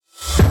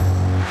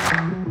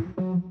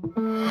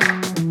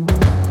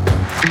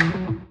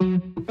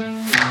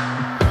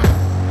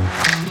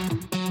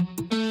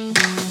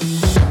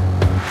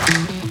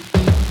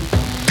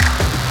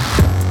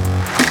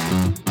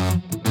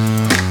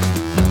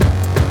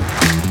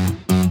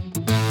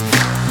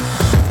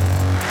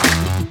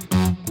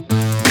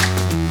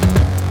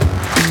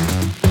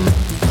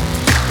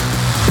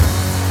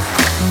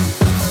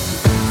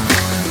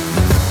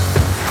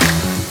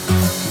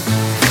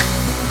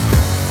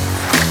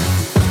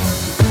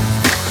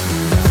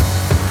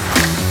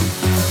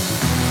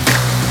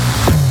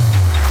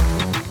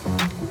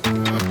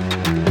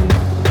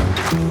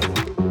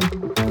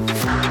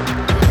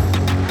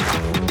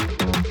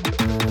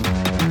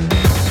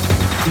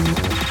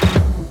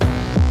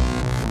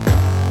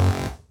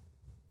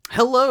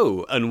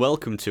Hello, and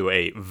welcome to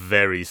a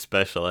very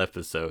special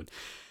episode.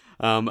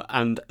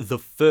 And the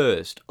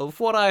first of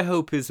what I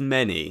hope is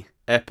many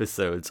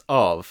episodes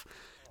of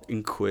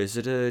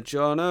Inquisitor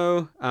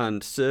Jono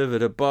and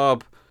Servitor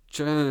Bob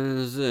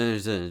through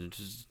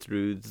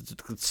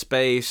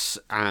space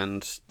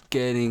and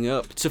getting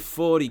up to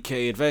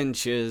 40k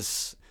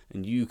adventures,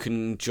 and you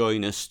can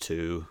join us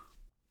too.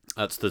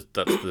 That's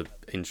the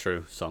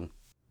intro song.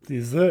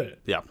 Is it?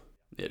 Yeah,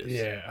 it is.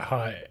 Yeah.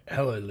 Hi,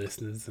 hello,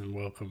 listeners, and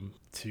welcome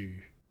to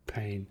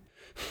Pain.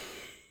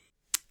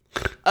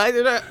 I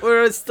don't know.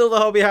 We're still the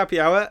Hobby Happy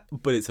Hour,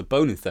 but it's a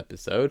bonus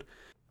episode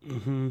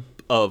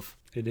of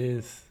It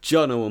is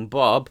Jono and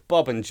Bob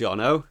and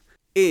Jono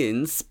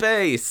in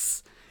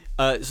space.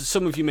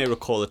 Some of you may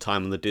recall a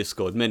time on the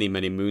Discord many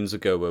moons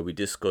ago where we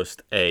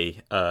discussed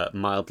a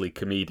mildly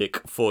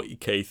comedic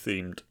 40k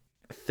themed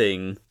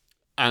thing,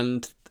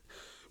 and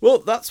well,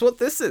 that's what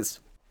this is.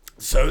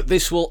 So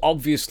this will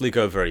obviously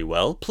go very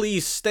well.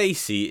 Please stay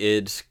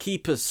seated,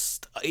 keep us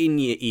in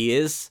your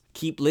ears,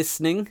 keep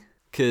listening,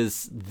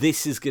 because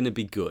this is going to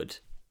be good.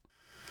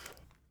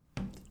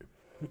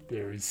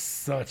 There is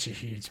such a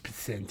huge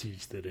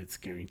percentage that it's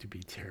going to be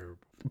terrible.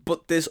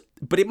 But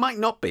it might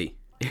not be.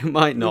 It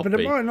might not But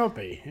be. it might not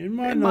be. It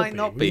might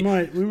not be.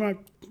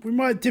 We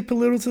might dip a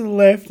little to the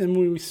left and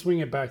we swing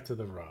it back to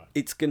the right.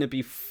 It's going to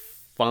be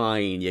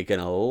fine. You're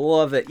going to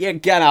love it. You're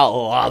going to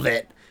love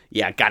it.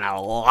 You're gonna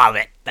love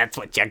it. That's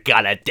what you're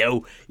gonna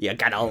do. You're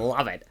gonna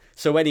love it.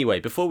 So anyway,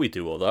 before we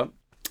do all that,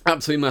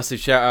 absolutely massive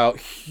shout out,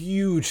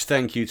 huge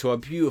thank you to our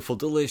beautiful,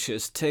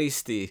 delicious,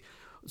 tasty,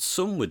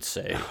 some would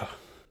say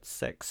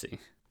sexy,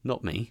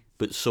 not me,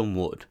 but some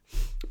would,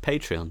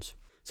 Patreons.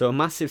 So a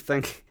massive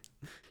thank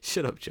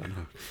shut up,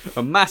 Jono.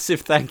 A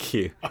massive thank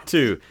you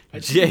to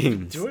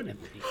James,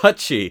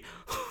 Hutchie,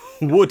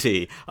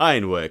 Woody,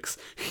 Ironworks,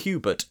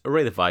 Hubert,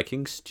 Ray the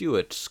Viking,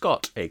 Stuart,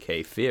 Scott,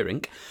 aka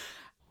Fearing,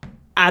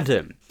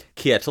 Adam,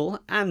 Kietel,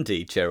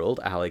 Andy, Gerald,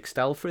 Alex,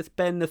 Dalfrith,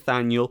 Ben,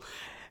 Nathaniel,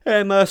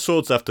 Emma,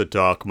 Swords After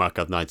Dark,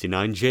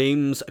 Markov99,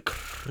 James,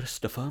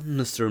 Christopher,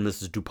 Mr. and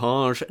Mrs.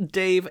 Dupage,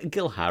 Dave,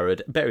 Gil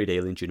Harrod, Berry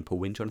Dale, Juniper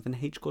Wynn, Jonathan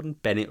H. Gordon,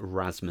 Bennett,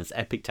 Rasmus,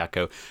 Epic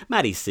Taco,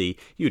 Maddie C,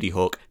 Yudi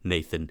Hawk,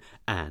 Nathan,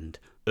 and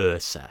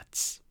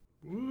Ursats.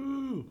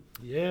 Woo!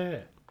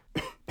 Yeah.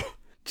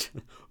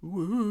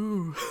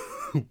 Woo!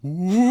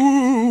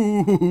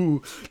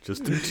 Woo!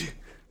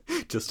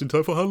 Just in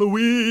time for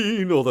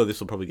Halloween. Although this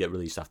will probably get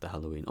released after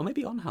Halloween. Or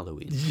maybe on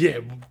Halloween.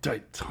 Yeah,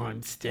 don't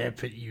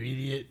timestamp it, you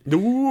idiot.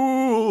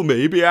 Ooh,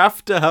 maybe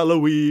after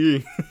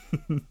Halloween.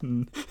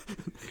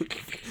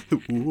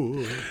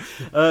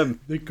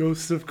 The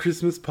ghosts of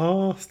Christmas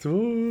past.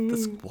 Ooh.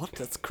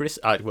 That's Chris.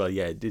 Well,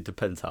 yeah, it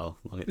depends how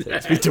long it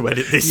takes me to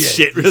edit this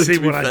shit. You Really, see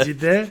what I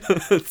did there?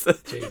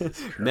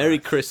 Merry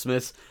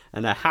Christmas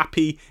and a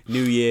Happy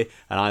New Year,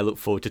 and I look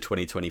forward to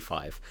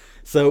 2025.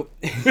 So,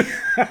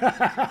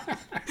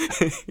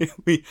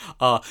 we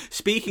are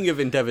speaking of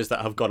endeavours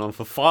that have gone on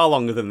for far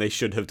longer than they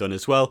should have done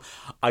as well.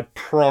 I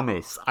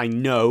promise, I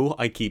know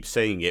I keep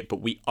saying it, but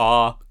we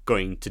are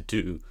going to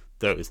do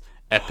those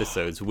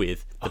episodes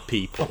with the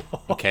people,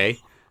 okay?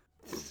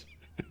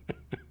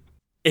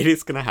 It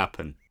is going to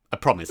happen. I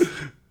promise.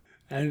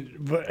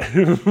 But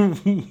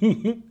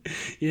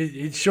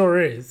it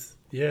sure is.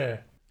 Yeah.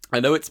 I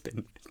know it's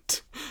been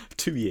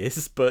 2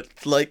 years, but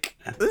like,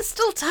 there's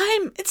still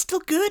time. It's still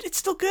good.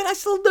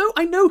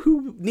 I know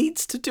who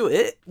needs to do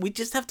it. We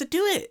just have to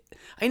do it.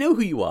 I know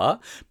who you are,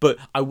 but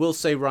I will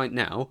say right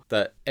now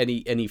that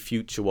any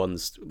future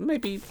ones,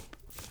 maybe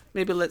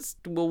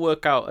we'll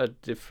work out a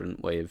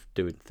different way of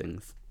doing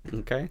things.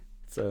 Okay,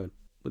 so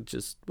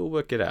we'll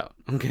work it out.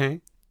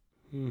 Okay.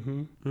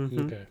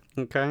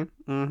 Okay.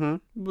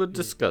 We'll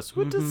discuss.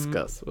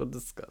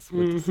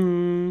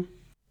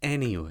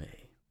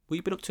 Anyway, what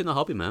you been up to in the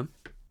hobby, man?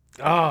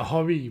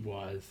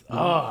 Hobby-wise.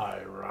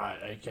 Right.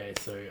 Okay,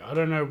 so I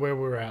don't know where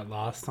we were at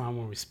last time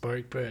when we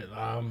spoke, but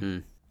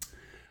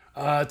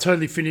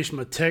totally finished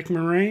my Tech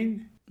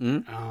Marine.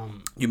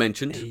 You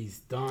mentioned. He's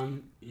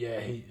done.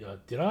 Yeah,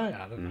 did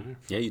I? I don't know.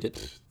 Yeah, you did.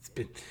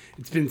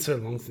 It's been so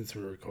long since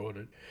we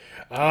recorded.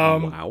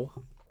 Wow.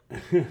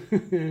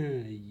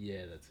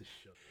 Yeah, that's a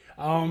shot.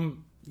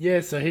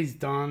 Yeah, so he's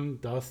done,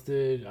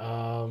 dusted.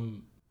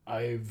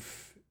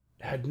 I've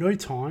had no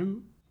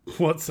time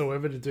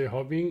whatsoever to do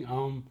hobbying.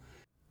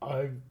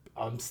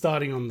 I'm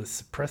starting on the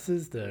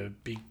suppressors, the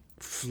big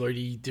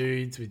floaty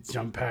dudes with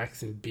jump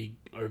packs and big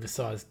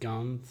oversized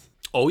guns.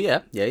 Oh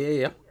yeah.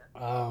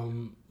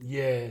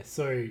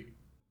 So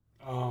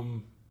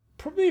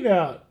probably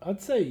about,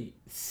 I'd say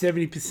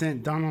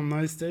 70% done on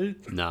those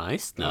dudes.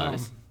 Nice.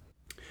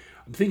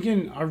 I'm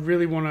thinking I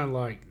really want to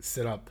like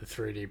set up the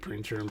 3D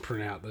printer and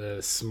print out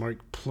the smoke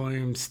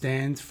plume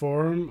stands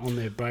for them on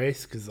their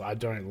base, because I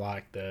don't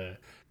like the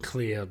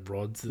clear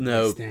rods that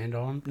they stand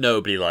on.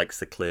 Nobody likes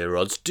the clear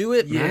rods. Do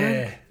it,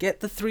 man.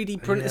 Get the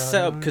 3D printer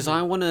set up, because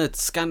I want to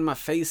scan my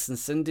face and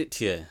send it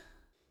to you.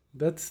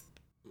 That's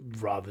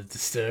rather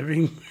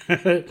disturbing.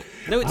 No,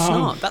 it's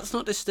not. That's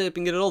not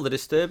disturbing at all. The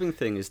disturbing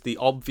thing is the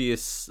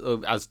obvious,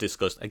 as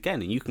discussed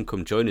again, and you can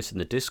come join us in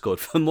the Discord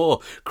for more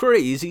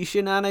crazy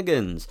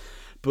shenanigans.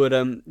 But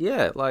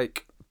yeah,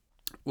 like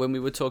when we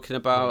were talking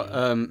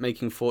about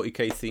making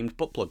 40k themed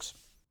butt plugs.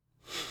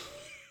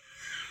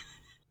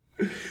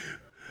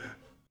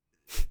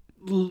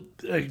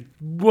 I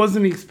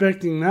wasn't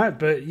expecting that,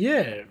 but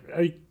yeah.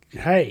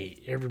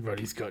 Hey,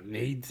 everybody's got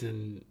needs,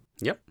 and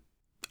yep.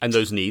 And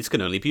those needs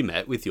can only be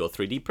met with your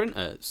 3D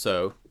printer.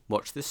 So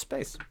watch this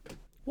space.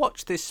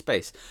 Watch this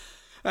space.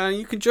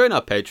 You can join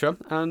our Patreon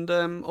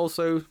and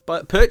also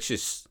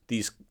purchase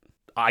these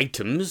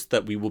items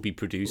that we will be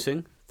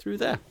producing through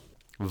there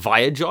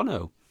via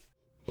Jono.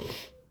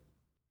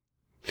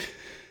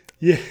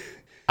 Yeah.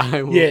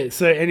 Yeah,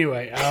 so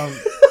anyway,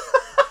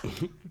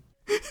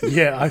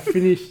 yeah, I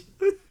finished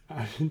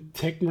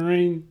Tech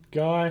Marine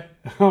guy.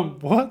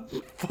 What?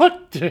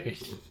 Fuck, dude.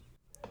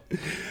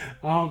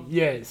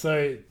 Yeah,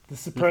 so the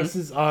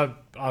suppressors,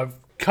 I've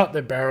cut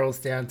the barrels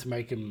down to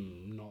make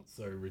them not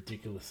so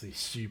ridiculously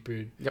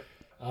stupid. Yep.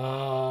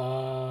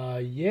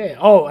 Yeah.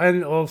 Oh,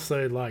 and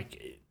also,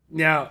 like,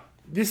 now,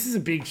 this is a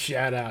big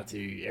shout out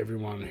to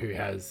everyone who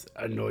has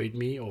annoyed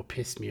me or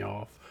pissed me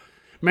off.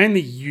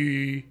 Mainly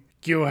you,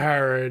 Gil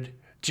Harrod,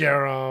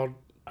 Gerald,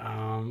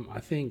 I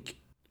think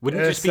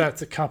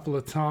that's a couple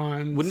of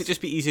times. Wouldn't it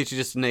just be easier to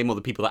just name all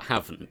the people that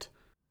haven't?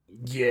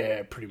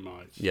 Yeah, pretty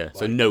much. Yeah,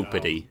 so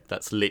nobody.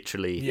 That's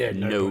literally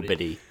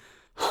nobody.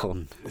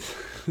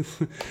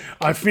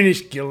 I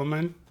finished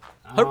Gilliman.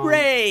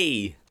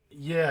 Hooray!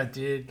 Yeah, I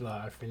did.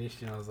 Like, I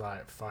finished and I was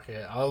like, fuck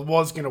it. I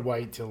was going to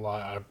wait till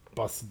like I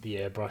busted the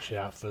airbrush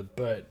out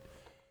but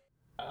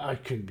I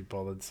couldn't be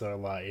bothered. So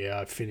like, yeah,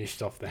 I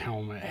finished off the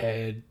helmet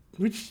head,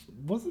 which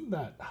wasn't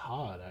that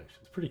hard actually.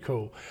 It's pretty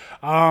cool.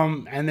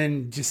 And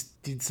then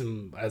just did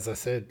some, as I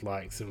said,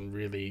 like some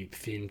really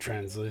thin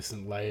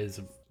translucent layers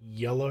of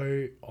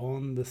yellow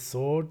on the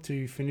sword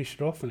to finish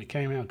it off, and it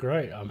came out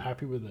great. I'm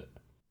happy with it.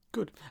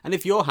 Good. And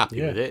if you're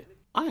happy with it,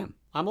 I am.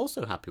 I'm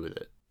also happy with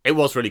it. It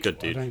was really good,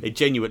 dude.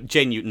 Genuine.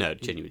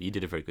 You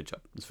did a very good job.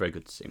 It's very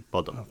good to see.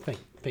 Well done. Oh,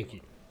 thank you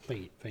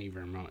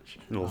very much.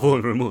 No, thank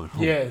you very much.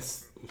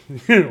 Yes.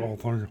 Thank you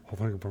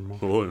very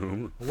much.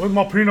 Where's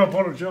my peanut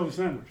butter jelly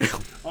sandwich?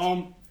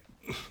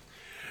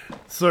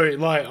 So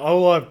like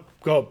all I've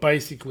got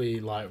basically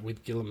like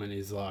with Gilliman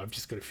is like I've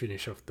just got to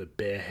finish off the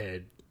bear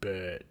head,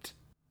 but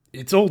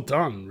it's all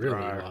done really.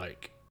 Rawr.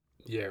 Like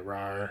yeah,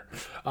 rawr.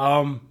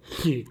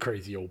 You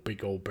crazy old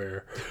big old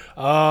bear.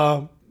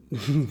 Rah,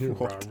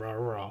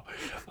 rah,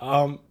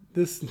 rah.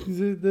 This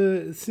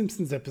the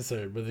Simpsons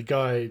episode where the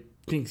guy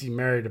thinks he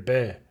married a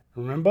bear.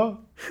 Remember?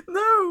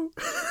 No,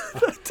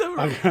 I don't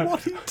know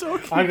what you're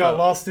talking about. I got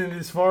lost in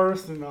this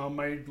forest and I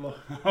married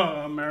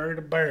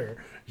a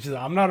bear. She's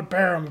like, I'm not a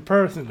bear, I'm a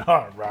person.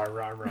 Oh, rah,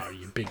 rah, rah,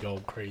 you big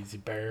old crazy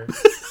bear.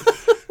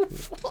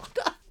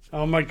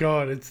 Oh my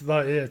god, it's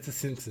like, yeah, it's a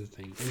Simpsons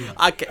thing. Anyway.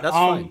 Okay, that's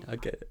fine. I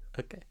get it.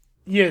 Okay.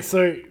 Yeah,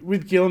 so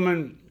with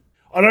Gilliman,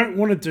 I don't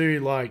want to do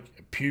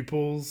like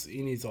pupils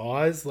in his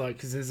eyes, like,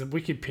 because there's a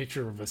wicked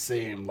picture of a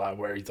scene like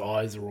where his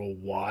eyes are all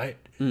white.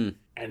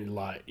 And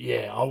like,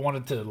 yeah, I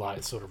wanted to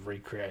like sort of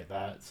recreate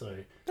that. So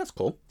that's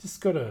cool.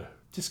 Just gotta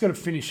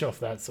finish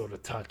off that sort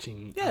of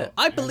touching. Yeah,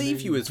 I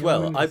believe you as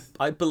well.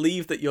 I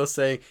believe that you're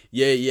saying,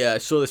 yeah, I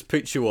saw this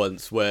picture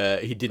once where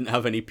he didn't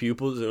have any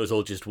pupils. It was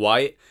all just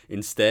white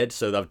instead.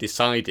 So I've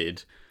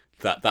decided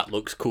that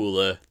looks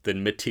cooler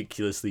than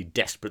meticulously,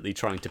 desperately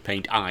trying to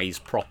paint eyes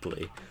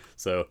properly.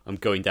 So I'm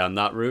going down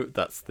that route.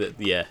 That's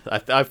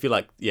I feel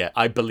like,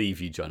 I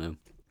believe you, Jono.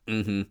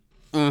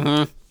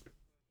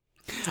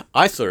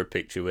 I saw a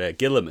picture where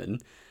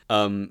Gilliman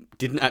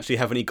didn't actually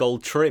have any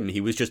gold trim.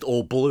 He was just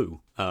all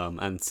blue.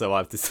 And so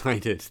I've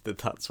decided that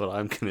that's what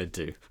I'm going to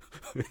do.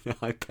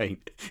 I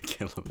paint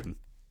Gilliman.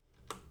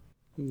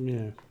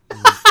 Yeah.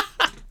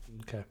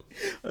 Okay.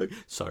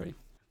 Sorry.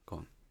 Go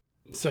on.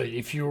 So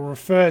if you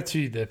refer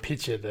to the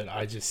picture that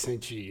I just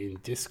sent you in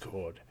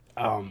Discord,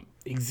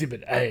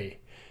 Exhibit A,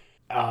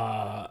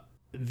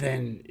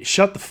 then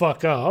shut the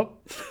fuck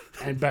up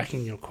and back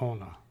in your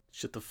corner.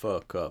 Shut the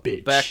fuck up.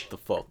 Bitch. Back the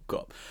fuck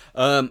up.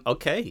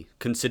 Okay.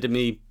 Consider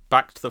me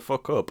backed the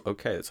fuck up.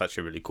 Okay, that's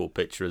actually a really cool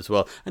picture as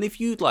well. And if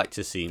you'd like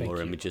to see more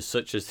images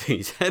such as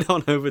these, head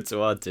on over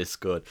to our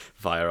Discord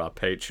via our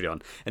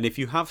Patreon. And if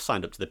you have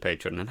signed up to the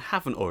Patreon and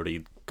haven't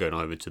already gone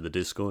over to the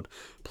Discord,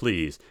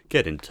 please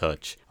get in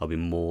touch. I'll be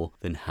more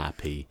than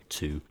happy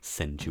to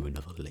send you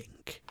another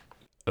link.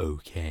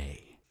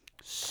 Okay.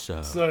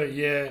 So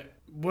yeah.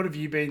 What have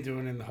you been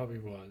doing in the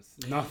hobby-wise?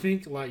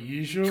 Nothing, like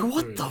usual?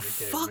 What the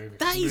fuck?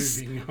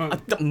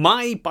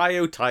 My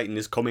Bio-Titan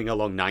is coming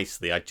along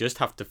nicely. I just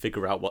have to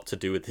figure out what to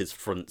do with his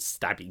front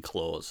stabby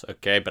claws,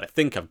 okay? But I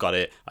think I've got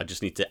it. I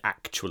just need to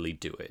actually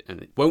do it,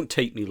 and it won't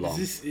take me long.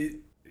 Is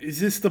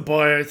this the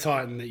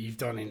Bio-Titan that you've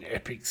done in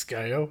epic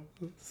scale?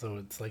 So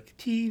it's like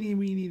a teeny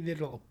weeny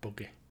little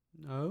bugger.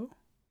 No,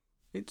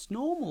 it's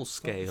normal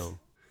scale.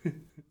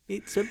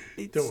 It's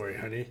Don't worry,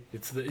 honey.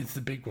 It's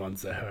the big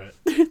ones that hurt.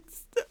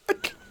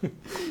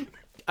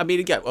 I mean,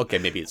 again, okay,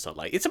 maybe it's not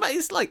like it's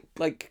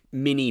like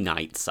mini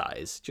knight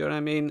size. Do you know what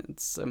I mean?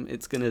 It's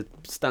gonna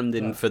stand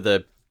in for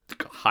the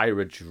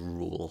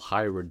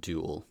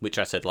Hyrule, which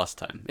I said last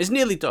time. It's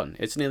nearly done.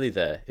 It's nearly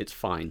there. It's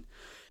fine.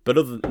 But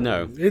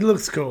no. It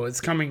looks cool.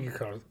 It's coming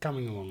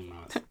along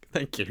nice.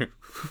 Thank you.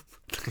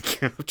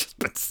 Thank you. I've just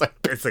been so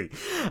busy.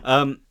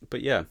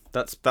 But yeah,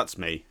 that's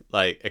me.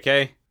 Like,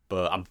 okay.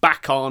 But I'm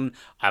back on.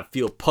 I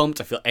feel pumped.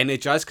 I feel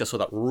energized because I saw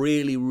that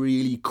really,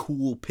 really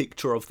cool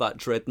picture of that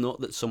dreadnought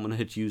that someone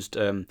had used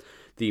the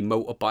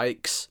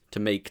motorbikes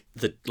to make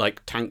the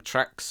like tank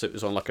tracks. So it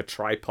was on like a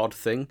tripod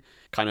thing.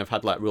 Kind of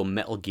had like real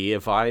Metal Gear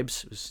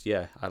vibes.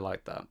 Yeah, I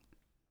like that.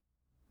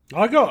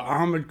 I got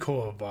Armored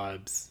Core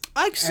vibes.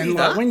 I see and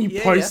that. Like when you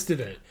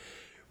posted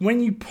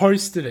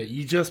it,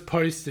 you just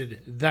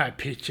posted that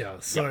picture.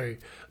 So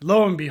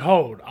lo and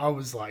behold, I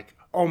was like,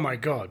 oh my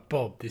God,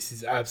 Bob, this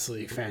is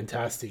absolutely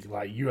fantastic.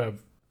 Like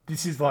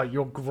this is like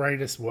your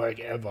greatest work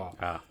ever.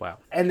 Ah, wow.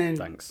 And then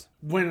Thanks.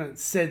 when it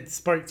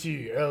spoke to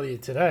you earlier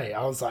today,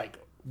 I was like,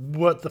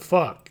 what the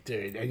fuck,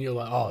 dude? And you're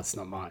like, oh, it's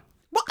not mine.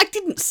 Well, I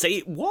didn't say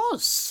it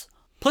was.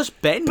 Plus,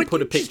 Ben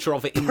put a picture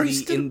of it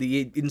in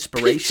the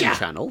inspiration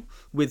channel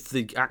with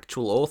the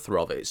actual author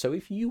of it. So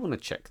if you want to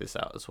check this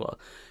out as well,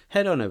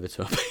 head on over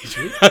to our page.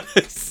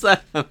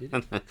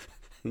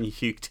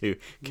 You too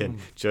can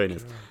join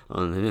us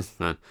on this.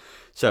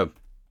 So,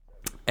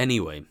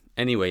 anyway.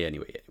 Like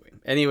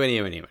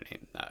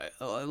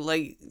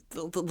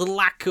the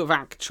lack of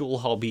actual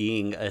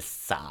hobbying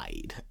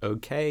aside,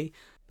 okay?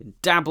 Been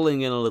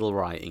dabbling in a little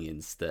writing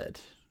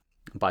instead.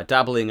 By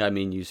dabbling, I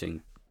mean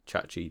using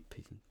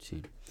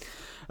ChatGPT.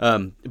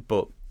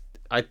 But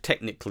I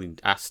technically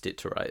asked it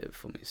to write it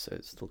for me, so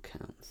it still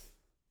counts.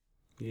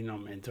 You're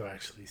not meant to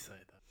actually say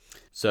that.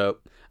 So,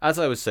 as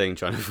I was saying,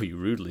 John, before you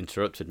rudely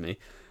interrupted me,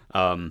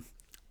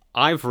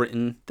 I've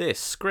written this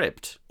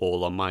script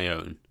all on my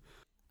own.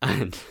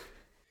 And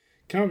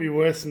can't be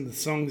worse than the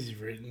songs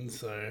you've written,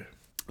 so...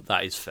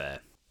 That is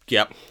fair.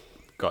 Yep.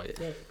 Got it.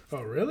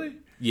 Oh, really?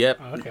 Yep.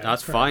 Oh, okay.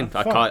 That's fine.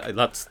 I can't.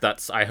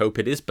 That's. I hope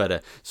it is better.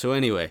 So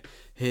anyway,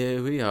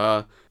 here we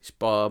are. It's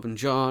Bob and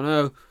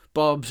Jono.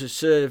 Bob's a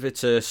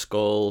servitor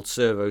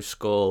servo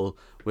skull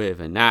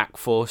with a knack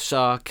for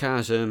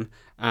sarcasm,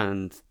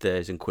 and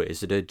there's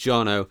Inquisitor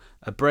Jono,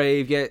 a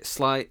brave yet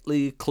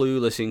slightly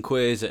clueless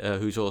Inquisitor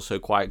who's also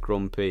quite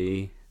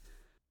grumpy.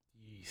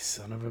 You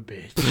son of a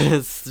bitch.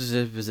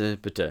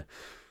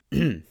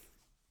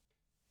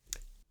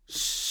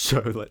 So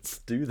let's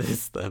do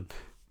this then.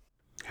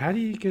 How are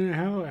we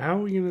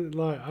gonna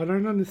like? I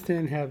don't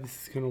understand how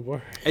this is gonna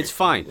work. It's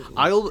fine.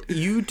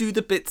 You do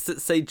the bits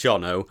that say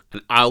Jono,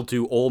 and I'll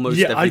do almost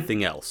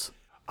everything else.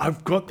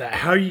 I've got that.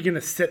 How are you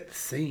gonna set the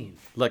scene?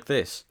 Like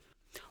this.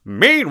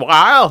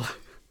 Meanwhile.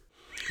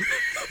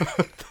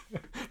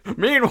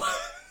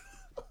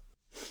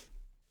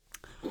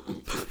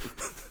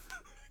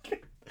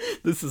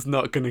 This is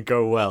not going to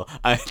go well.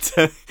 I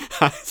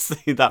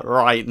see that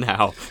right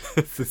now.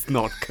 This is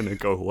not going to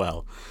go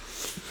well.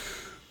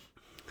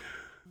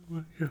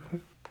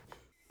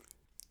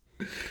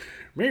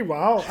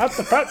 Meanwhile, at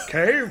the Bat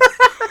Cave.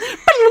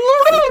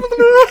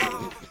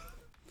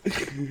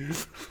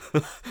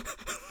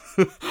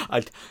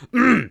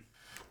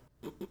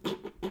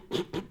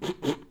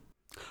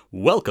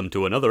 Welcome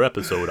to another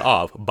episode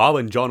of Bob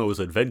and Jono's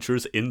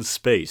Adventures in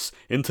Space.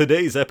 In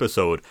today's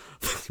episode,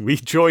 we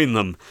join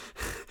them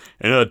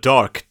in a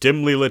dark,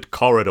 dimly lit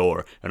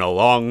corridor in a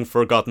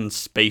long-forgotten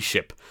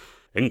spaceship.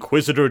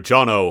 Inquisitor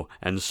Jono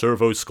and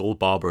Servo Skull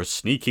Bob are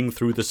sneaking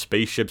through the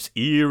spaceship's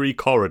eerie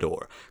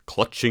corridor,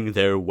 clutching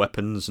their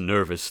weapons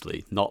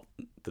nervously. Not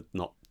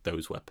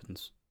those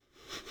weapons.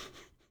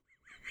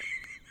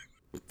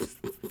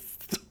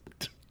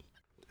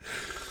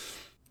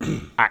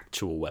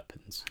 Actual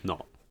weapons,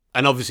 not.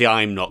 And obviously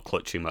I'm not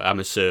clutching. I'm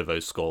a Servo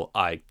Skull.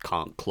 I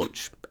can't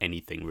clutch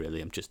anything, really.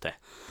 I'm just a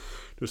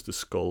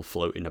skull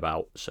floating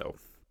about, so...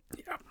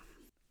 yeah.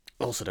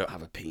 Also don't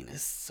have a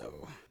penis,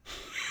 so...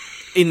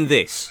 In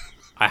this,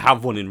 I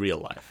have one in real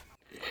life.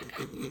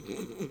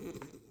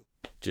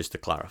 Just to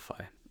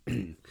clarify.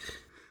 And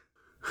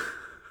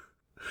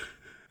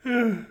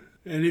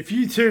if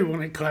you too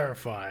want to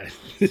clarify...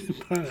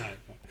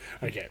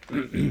 okay.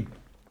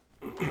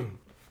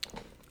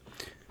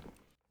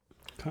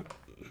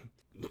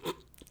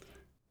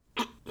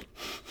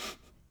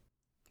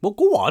 Well,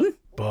 go on.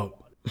 Bob.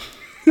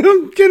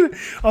 I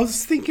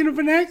was thinking of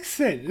an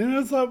accent, and I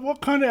was like, what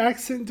kind of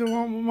accent do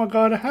I want my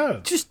guy to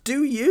have? Just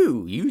do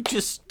you. You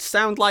just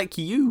sound like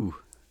you.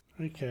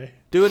 Okay.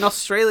 Do an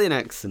Australian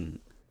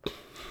accent.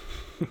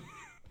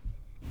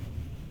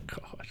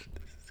 God,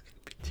 this is going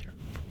to be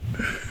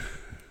terrible.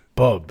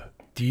 Bob,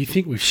 do you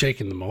think we've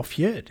shaken them off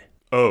yet?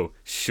 Oh,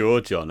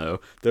 sure,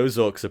 Jono. Those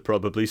orcs are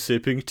probably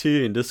sipping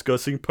tea and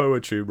discussing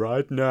poetry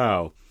right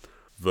now.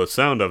 The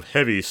sound of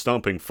heavy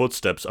stomping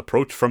footsteps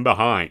approach from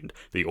behind.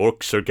 The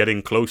orcs are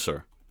getting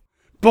closer.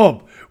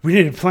 Bob, we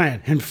need a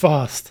plan, and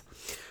fast.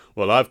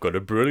 Well, I've got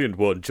a brilliant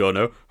one,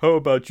 Jono. How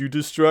about you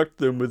distract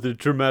them with a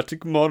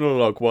dramatic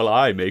monologue while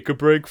I make a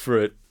break for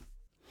it?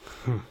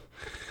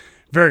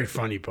 Very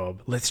funny,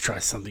 Bob. Let's try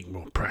something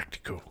more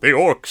practical. The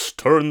orcs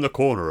turn the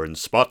corner and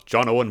spot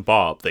Jono and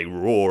Bob. They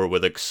roar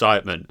with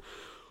excitement.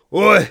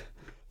 Oi!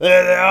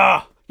 There they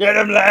are! Get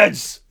them,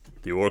 lads!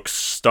 The orcs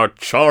start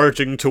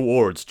charging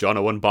towards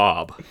Jono and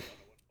Bob.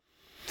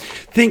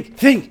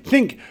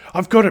 Think!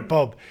 I've got it,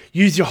 Bob.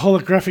 Use your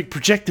holographic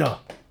projector.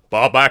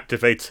 Bob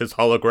activates his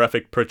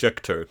holographic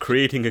projector,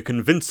 creating a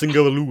convincing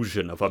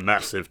illusion of a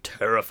massive,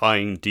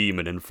 terrifying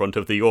demon in front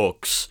of the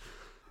orcs.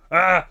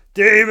 Ah,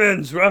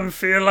 demons, run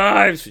for your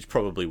lives! Which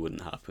probably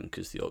wouldn't happen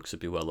because the orcs would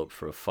be well up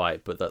for a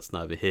fight, but that's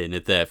neither here nor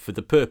there. For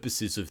the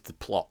purposes of the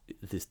plot,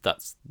 these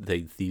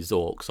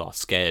orcs are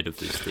scared of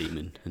this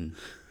demon and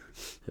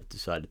have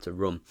decided to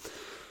run.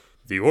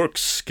 The orcs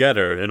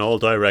scatter in all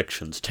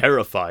directions,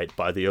 terrified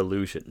by the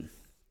illusion.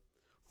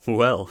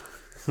 Well,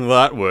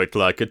 that worked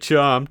like a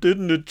charm,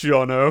 didn't it,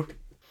 Jono?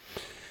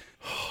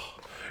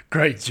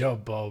 Great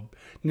job, Bob.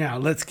 Now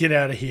let's get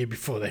out of here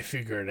before they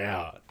figure it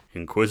out.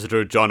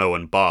 Inquisitor Jono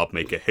and Bob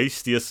make a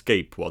hasty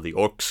escape while the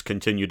orcs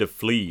continue to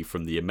flee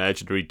from the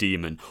imaginary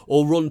demon,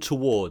 or run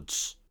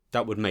towards.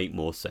 That would make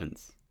more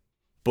sense.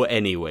 But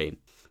anyway,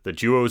 the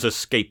duo's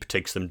escape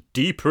takes them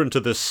deeper into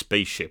the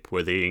spaceship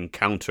where they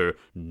encounter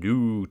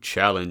new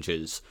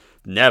challenges,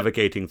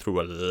 navigating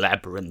through a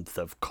labyrinth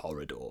of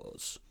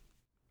corridors.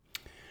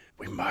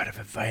 We might have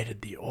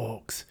evaded the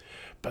orcs,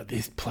 but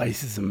this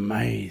place is a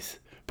maze.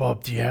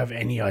 Bob, do you have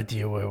any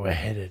idea where we're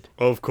headed?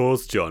 Of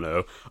course,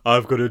 Jono.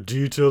 I've got a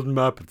detailed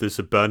map of this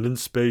abandoned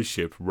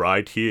spaceship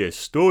right here,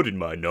 stored in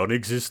my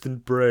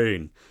non-existent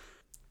brain.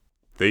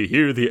 They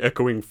hear the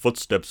echoing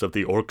footsteps of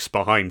the orcs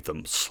behind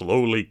them,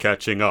 slowly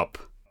catching up.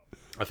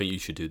 I think you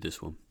should do this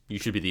one. You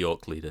should be the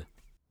orc leader.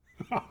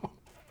 Oh,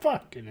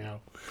 fucking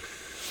hell.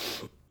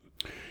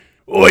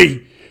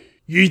 Oi!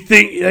 You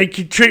think they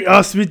can trick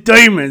us with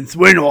demons?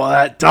 We're not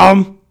that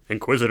dumb.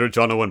 Inquisitor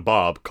Jono and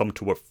Bob come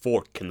to a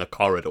fork in the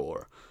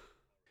corridor.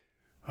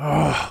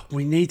 Oh,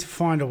 we need to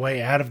find a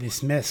way out of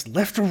this mess.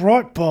 Left or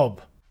right,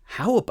 Bob?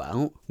 How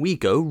about we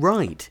go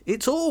right?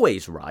 It's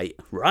always right,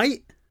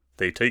 right?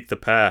 They take the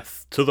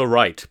path to the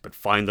right, but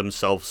find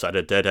themselves at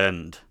a dead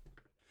end.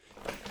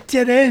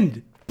 Dead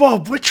end?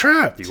 Bob, we're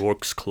trapped. The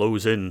orcs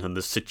close in and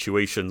the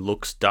situation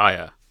looks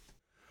dire.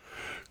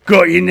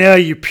 Got you now,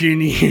 you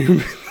puny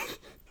human.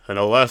 In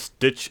a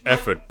last-ditch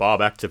effort, Bob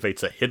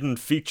activates a hidden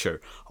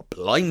feature, a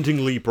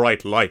blindingly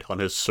bright light on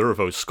his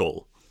servo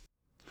skull.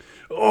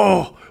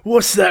 Oh,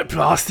 what's that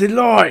blasted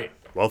light?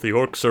 While the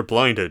orcs are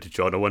blinded,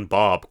 Jono and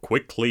Bob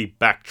quickly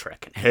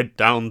backtrack and head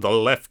down the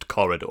left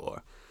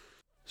corridor.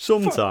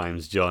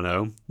 Sometimes,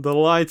 Jono, the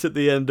light at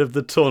the end of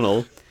the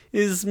tunnel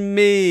is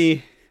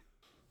me.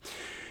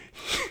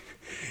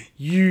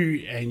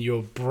 You and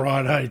your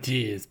bright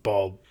ideas,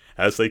 Bob.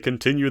 As they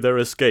continue their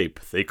escape,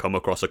 they come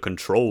across a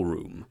control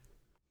room.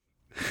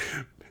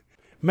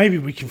 Maybe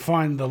we can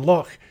find a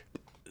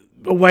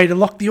way to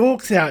lock the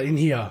orcs out in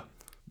here.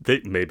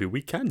 Maybe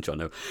we can,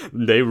 Jono.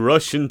 They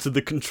rush into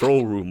the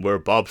control room where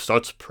Bob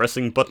starts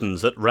pressing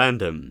buttons at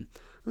random.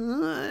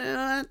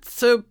 Let's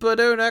hope I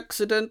don't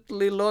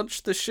accidentally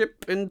launch the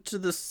ship into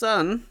the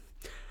sun.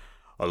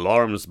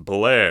 Alarms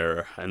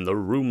blare, and the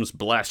room's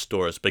blast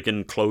doors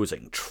begin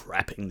closing,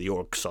 trapping the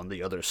orcs on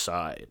the other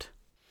side.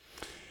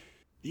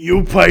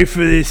 You'll pay for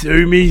this,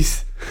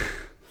 Oomies.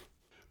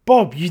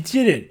 Bob, you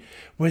did it.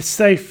 We're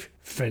safe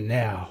for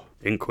now.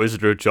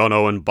 Inquisitor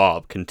Jono and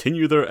Bob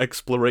continue their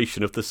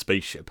exploration of the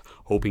spaceship,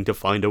 hoping to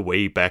find a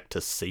way back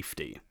to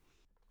safety.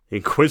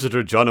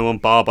 Inquisitor Jono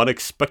and Bob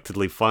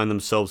unexpectedly find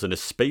themselves in a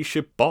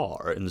spaceship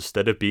bar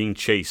instead of being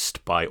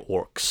chased by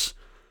orcs.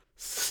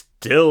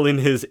 Still in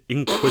his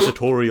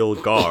inquisitorial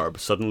garb,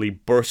 suddenly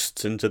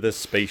bursts into the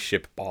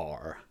spaceship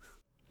bar.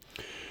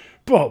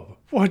 Bob,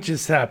 what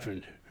just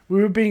happened?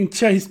 We were being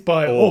chased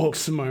by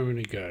orcs a moment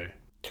ago.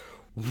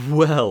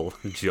 Well,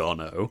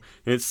 Jono,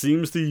 it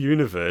seems the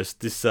universe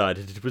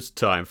decided it was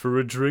time for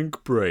a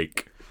drink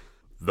break.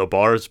 The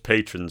bar's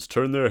patrons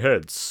turn their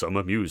heads, some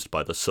amused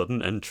by the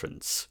sudden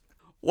entrance.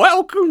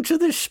 Welcome to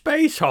the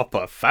Space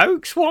Hopper,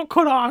 folks. What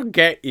could I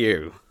get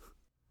you?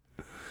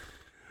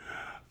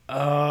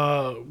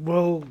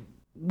 Well,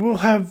 we'll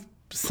have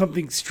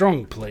something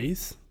strong,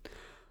 please.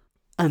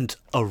 And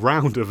a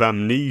round of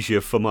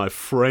amnesia for my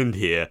friend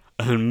here,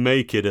 and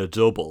make it a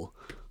double.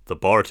 The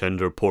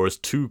bartender pours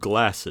 2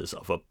 glasses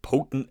of a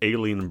potent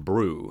alien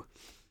brew.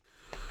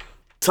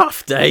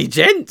 Tough day,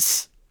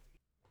 gents!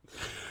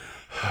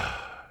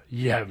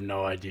 You have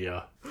no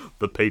idea.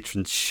 The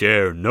patrons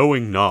share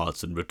knowing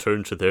nods and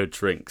return to their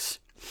drinks.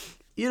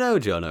 You know,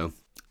 Jono,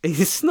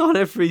 it's not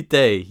every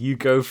day you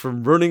go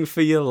from running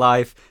for your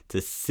life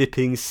to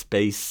sipping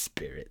space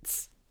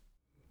spirits.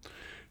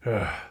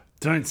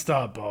 Don't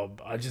start,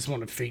 Bob. I just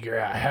want to figure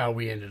out how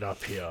we ended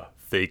up here.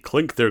 They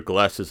clink their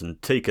glasses and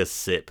take a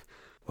sip.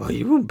 Well,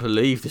 you wouldn't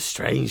believe the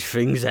strange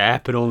things that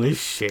happen on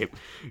this ship.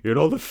 You're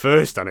not the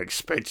first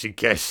unexpected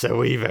guest that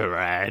we've ever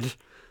had.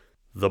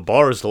 The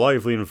bar's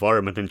lively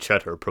environment and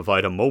chatter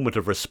provide a moment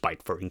of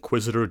respite for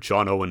Inquisitor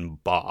Jono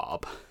and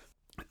Bob.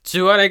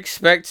 To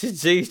unexpected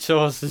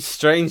detours and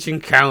strange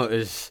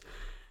encounters,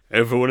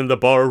 Everyone in the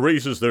bar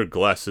raises their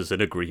glasses in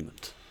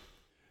agreement.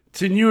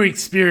 To new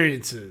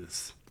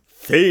experiences.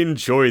 They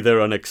enjoy their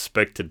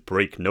unexpected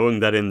break, knowing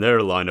that in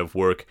their line of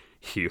work,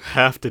 you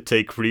have to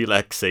take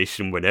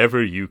relaxation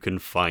whenever you can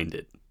find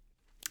it.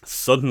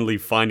 Suddenly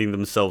finding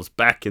themselves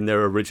back in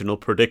their original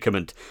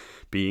predicament,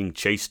 being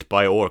chased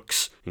by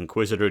orcs,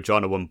 Inquisitor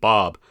Jono and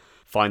Bob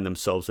find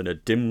themselves in a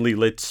dimly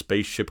lit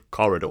spaceship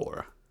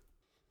corridor.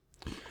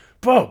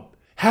 Bob,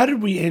 how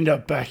did we end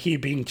up back here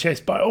being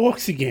chased by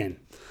orcs again?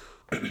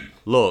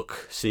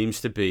 Look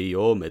seems to be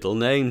your middle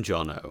name,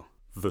 Jono.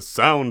 The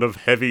sound of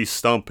heavy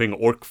stomping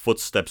orc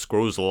footsteps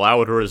grows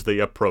louder as they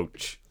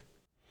approach.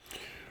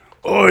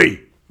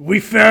 Oi! We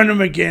found him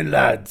again,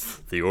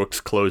 lads! The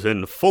orcs close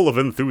in, full of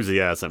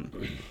enthusiasm.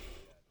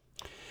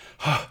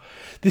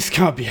 This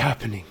can't be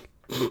happening.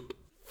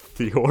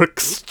 The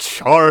orcs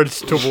charge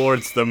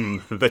towards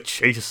them. The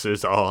chase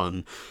is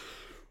on.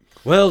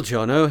 Well,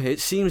 Jono, it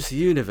seems the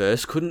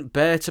universe couldn't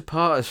bear to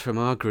part us from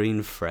our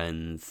green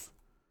friends.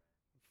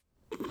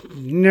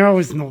 Now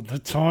is not the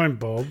time,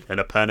 Bob. In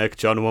a panic,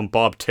 Jono and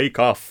Bob take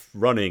off,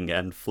 running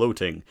and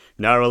floating,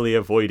 narrowly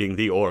avoiding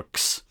the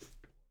orcs.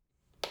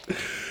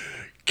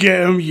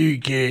 Get 'em, you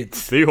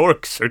gits. The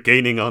orcs are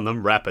gaining on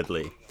them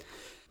rapidly.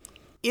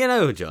 You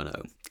know,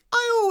 Jono,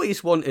 I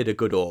always wanted a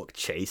good orc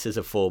chase as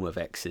a form of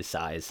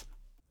exercise.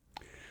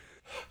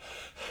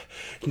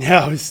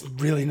 Now is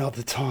really not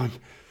the time.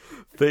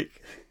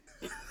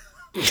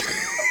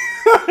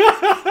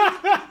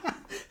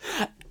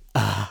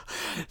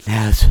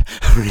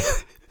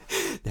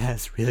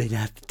 Now's really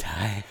not the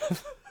time.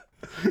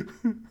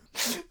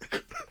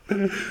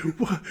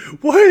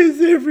 Why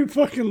is every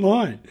fucking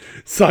line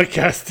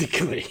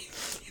sarcastically?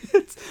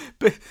 It's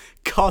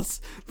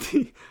because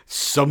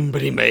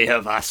somebody may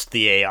have asked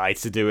the AI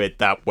to do it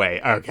that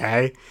way,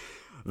 okay?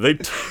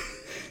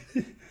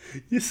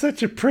 You're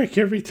such a prick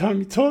every time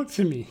you talk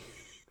to me.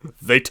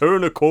 They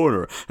turn a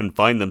corner and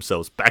find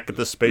themselves back at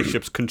the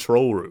spaceship's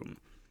control room.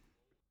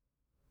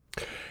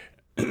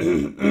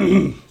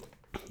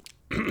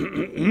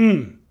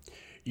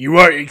 You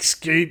won't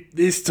escape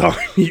this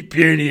time, you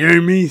puny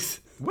homies.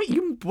 What are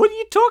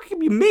you talking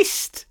about? You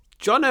missed.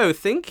 Jono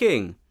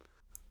thinking.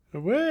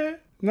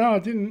 Where? No, I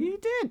didn't. You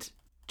did.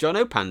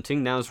 Jono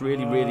panting, now's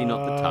really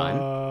not the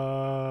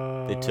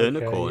time. They turn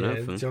a corner.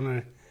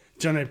 Yeah.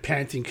 Jono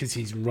panting because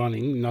he's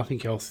running,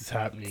 nothing else is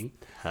happening.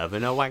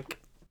 Having a wank.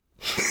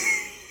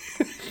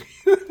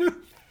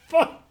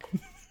 Fuck.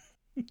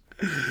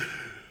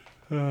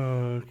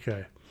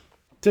 Okay.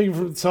 Take it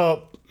from the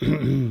top.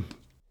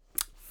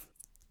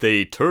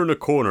 They turn a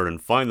corner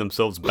and find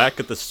themselves back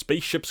at the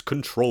spaceship's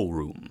control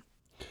room.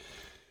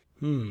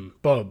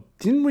 Bob,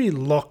 didn't we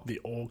lock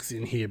the orcs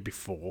in here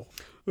before?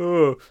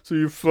 Oh, so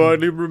you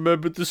finally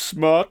remembered the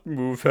smart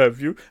move, have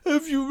you?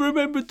 Have you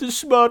remembered the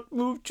smart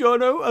move,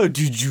 Jono? Or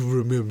did you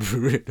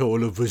remember it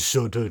all of a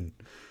sudden?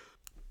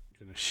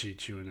 I'm gonna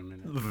shoot you in a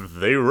minute.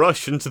 They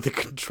rush into the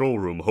control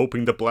room,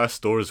 hoping the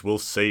blast doors will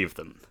save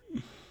them.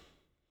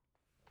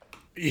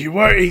 You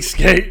won't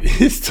escape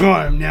this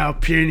time now,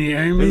 puny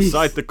homies.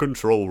 Inside the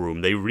control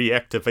room, they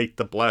reactivate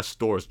the blast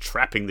doors,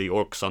 trapping the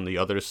orcs on the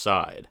other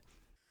side.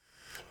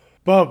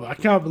 Bob, I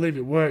can't believe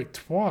it worked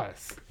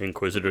twice.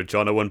 Inquisitor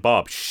Jono and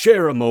Bob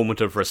share a moment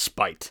of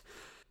respite.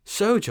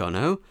 So,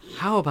 Jono,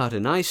 how about a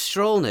nice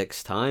stroll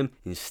next time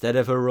instead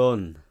of a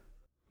run?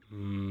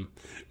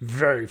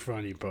 Very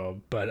funny,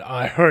 Bob, but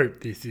I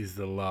hope this is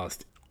the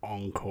last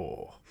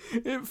encore.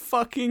 It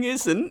fucking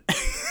isn't.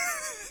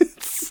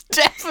 It's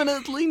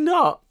definitely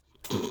not.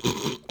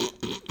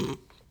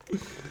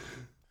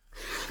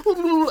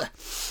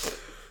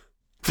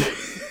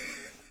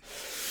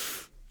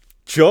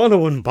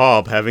 Jono and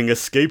Bob, having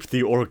escaped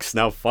the orcs,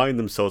 now find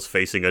themselves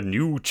facing a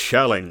new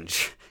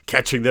challenge,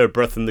 catching their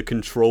breath in the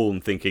control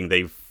and thinking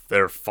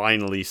they're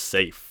finally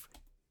safe.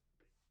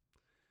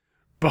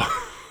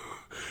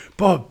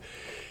 Bob,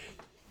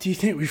 do you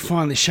think we've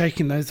finally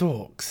shaken those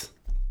orcs?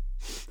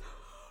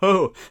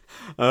 Oh,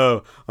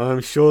 I'm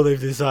sure they've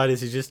decided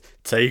to just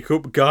take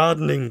up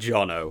gardening,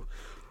 Jono.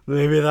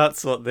 Maybe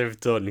that's what they've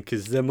done,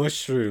 because they're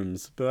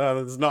mushrooms. But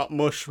there's not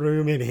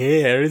mushroom in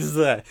here, is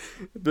there?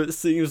 But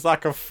seems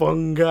like a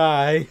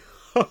fungi.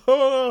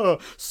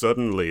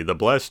 Suddenly, the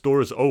blast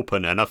doors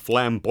open and a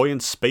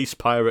flamboyant space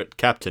pirate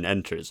captain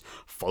enters,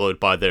 followed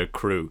by their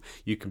crew.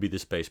 You can be the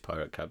space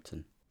pirate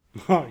captain.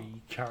 Oh,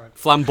 you can't.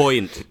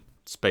 Flamboyant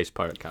space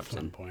pirate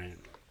captain. Flamboyant.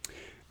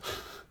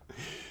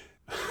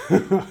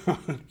 Oh,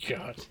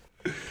 God.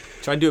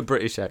 Try and do a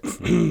British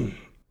accent.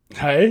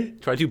 Hey?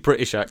 Try to do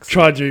British accent.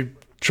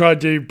 Try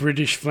do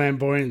British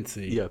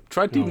flamboyancy. Yeah,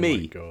 try to do me.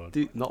 My God.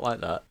 Do, not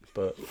like that,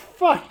 but...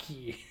 Fuck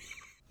you.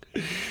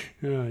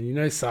 Oh, you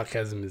know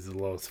sarcasm is the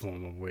lowest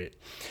form of wit.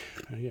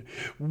 Okay.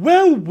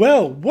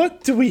 Well,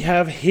 what do we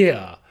have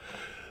here?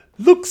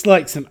 Looks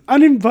like some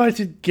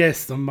uninvited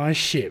guests on my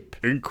ship.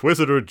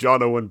 Inquisitor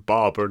Jono and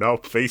Bob are now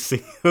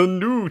facing a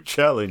new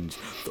challenge.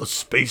 The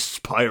space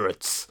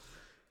pirates.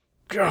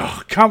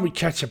 Oh, can't we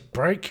catch a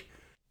break?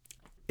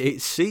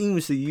 It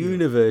seems the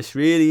universe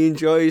really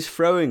enjoys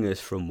throwing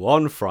us from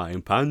one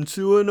frying pan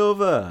to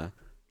another.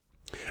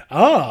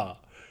 Ah,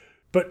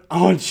 but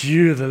aren't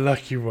you the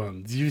lucky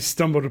ones? You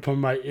stumbled upon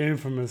my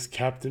infamous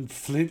Captain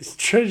Flint's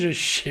treasure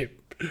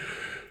ship.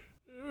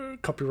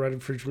 Copyright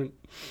infringement.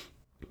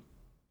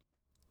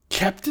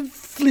 Captain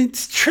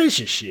Flint's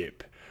treasure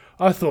ship?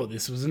 I thought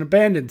this was an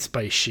abandoned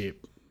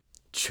spaceship.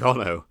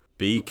 Jono,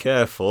 be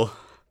careful.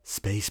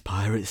 Space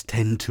pirates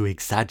tend to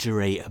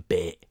exaggerate a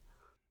bit.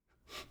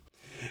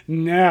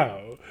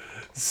 Now,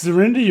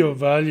 surrender your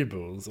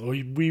valuables, or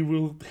we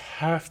will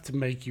have to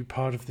make you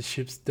part of the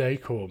ship's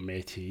decor,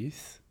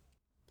 mateys.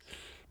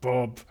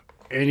 Bob,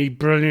 any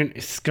brilliant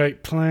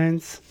escape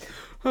plans?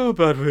 How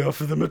about we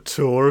offer them a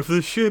tour of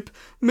the ship?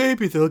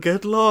 Maybe they'll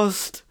get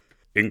lost.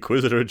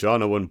 Inquisitor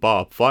Jono and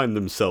Bob find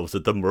themselves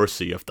at the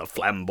mercy of the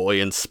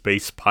flamboyant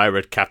space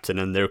pirate captain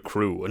and their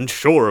crew,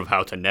 unsure of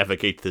how to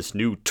navigate this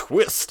new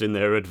twist in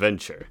their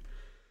adventure.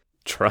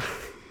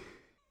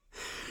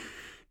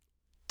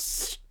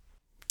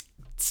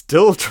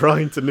 Still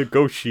trying to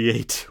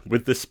negotiate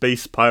with the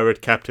space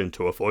pirate captain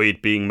to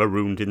avoid being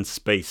marooned in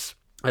space,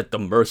 at the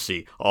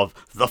mercy of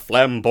the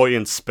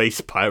flamboyant space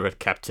pirate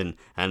captain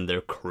and their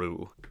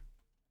crew.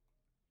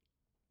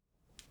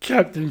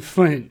 Captain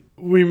Flint,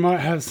 we might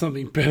have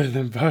something better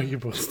than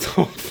valuable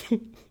stuff.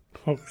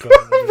 Oh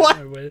god. What?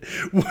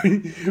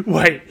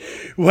 Wait,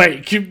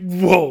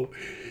 whoa.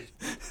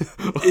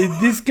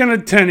 Is this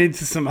gonna turn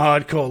into some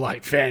hardcore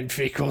like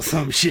fanfic or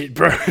some shit,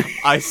 bro?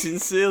 I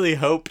sincerely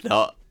hope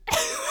not.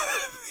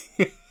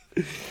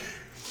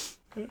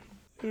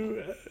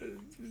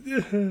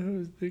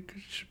 It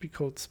should be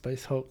called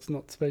Space Hulks,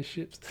 not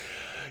spaceships.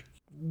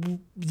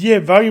 Yeah,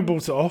 valuable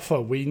to offer.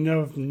 We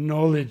know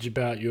knowledge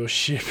about your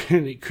ship,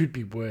 and it could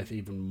be worth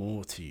even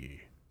more to you.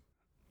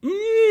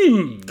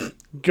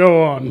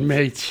 Go on,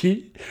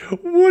 matey.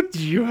 What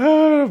do you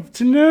have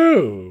to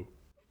know?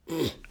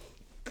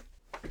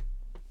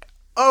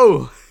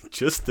 Oh,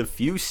 just a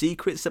few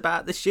secrets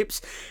about the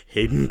ship's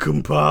hidden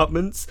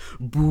compartments,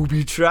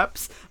 booby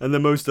traps, and the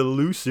most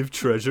elusive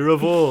treasure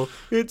of all,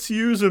 its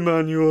user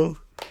manual.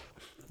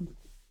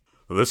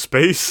 The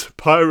space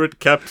pirate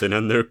captain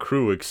and their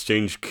crew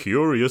exchange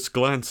curious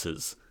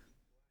glances.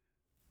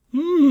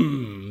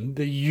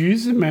 The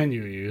user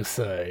manual, you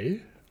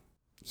say?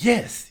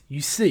 Yes,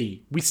 you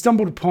see, we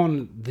stumbled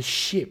upon the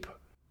ship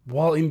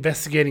while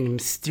investigating a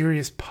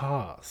mysterious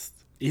past.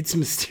 Its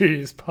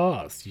mysterious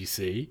past, you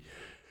see.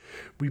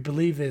 We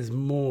believe there's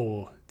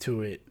more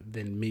to it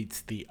than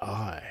meets the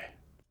eye.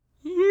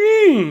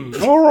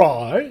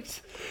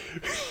 Alright.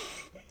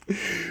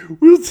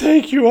 We'll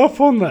take you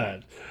up on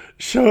that.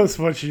 Show us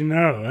what you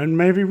know, and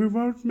maybe we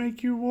won't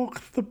make you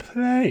walk the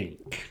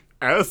plank.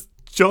 As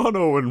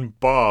Jono and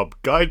Bob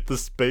guide the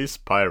space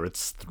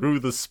pirates through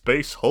the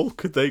space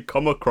hulk, they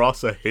come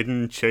across a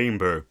hidden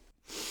chamber.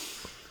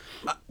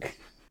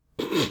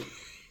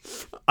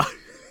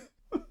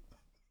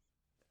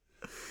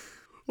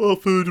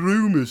 I've heard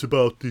rumours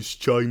about this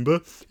chamber.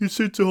 It's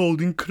said to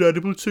hold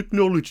incredible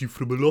technology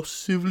from a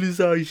lost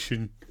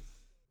civilization.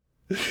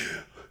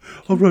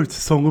 I wrote a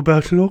song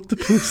about an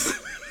octopus.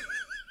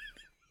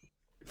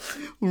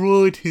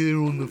 Right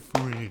here on the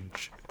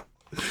fringe.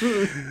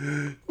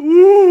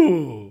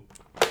 Ooh!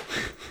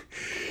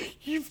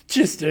 You've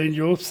just earned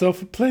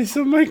yourself a place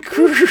on my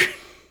crew.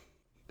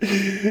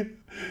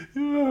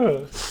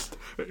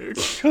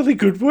 Jolly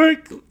good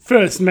work,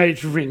 First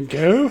Mate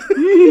Ringo.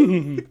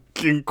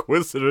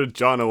 Inquisitor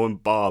Jono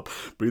and Bob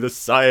breathe a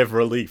sigh of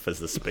relief as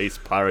the space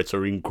pirates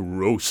are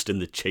engrossed in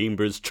the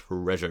chamber's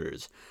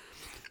treasures.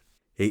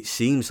 It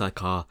seems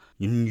like our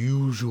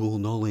unusual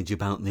knowledge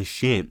about this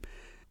ship,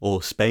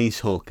 or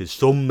Space Hulk as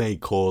some may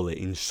call it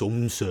in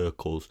some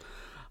circles,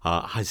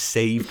 has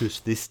saved us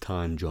this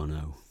time,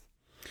 Jono.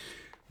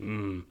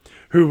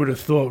 Who would have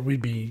thought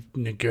we'd be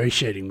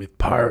negotiating with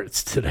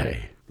pirates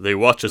today? They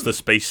watch as the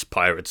space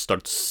pirates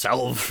start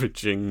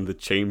salvaging the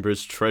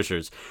chamber's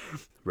treasures,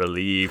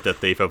 relieved that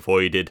they've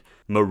avoided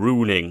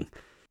marooning.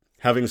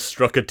 Having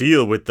struck a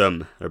deal with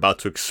them, they're about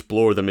to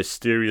explore the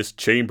mysterious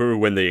chamber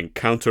when they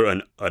encounter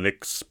an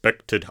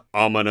unexpected,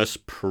 ominous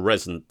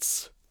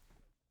presence.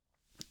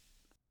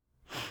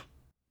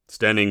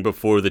 Standing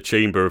before the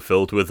chamber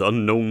filled with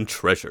unknown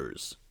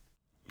treasures.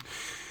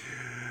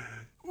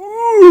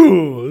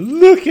 Ooh,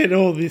 look at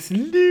all this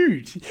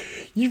loot.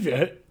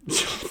 You've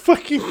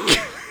fucking...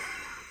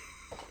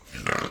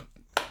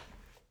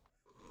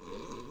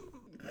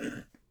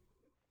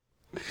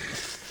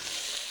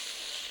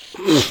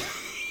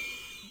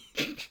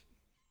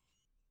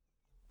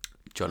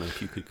 John,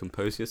 if you could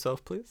compose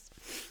yourself, please.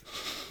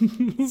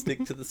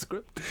 Stick to the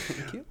script.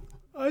 Thank you.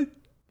 I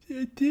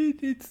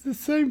did. It's the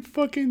same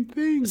fucking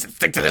thing.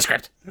 Stick to the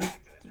script.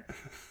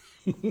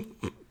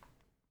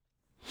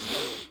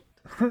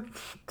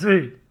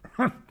 Dude.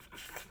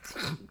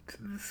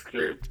 The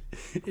script.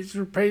 It's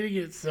repeating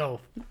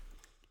itself.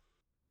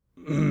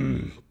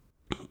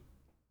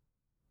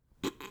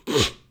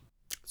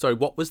 Sorry,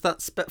 what was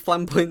that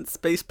flamboyant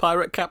space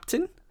pirate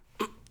captain?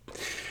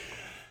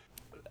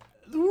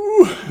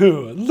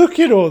 Ooh, look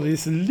at all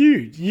this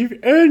loot. You've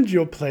earned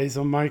your place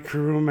on my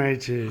crew,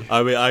 matey.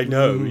 I mean, I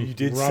know, you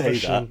did say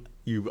that.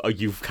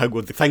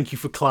 Thank you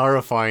for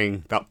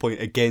clarifying that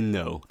point again,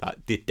 though.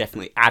 That did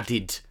definitely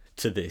added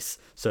to this.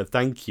 So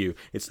thank you.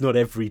 It's not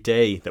every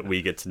day that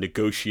we get to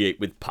negotiate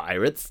with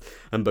pirates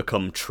and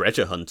become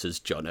treasure hunters,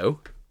 Jono.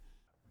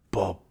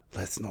 Bob,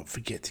 let's not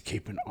forget to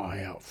keep an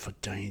eye out for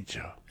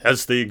danger.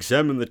 As they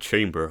examine the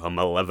chamber, a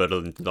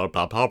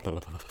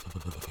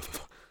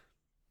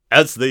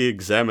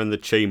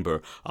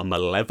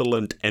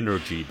malevolent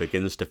energy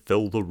begins to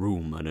fill the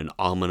room, and an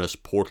ominous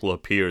portal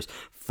appears.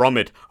 From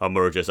it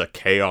emerges a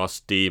chaos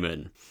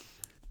demon.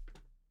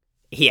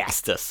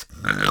 Yes.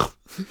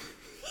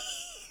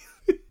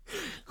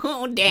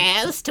 Who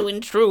dares to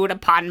intrude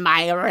upon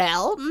my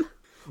realm?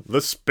 The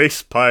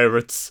space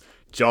pirates,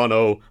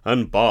 Jono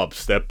and Bob,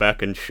 step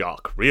back in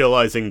shock,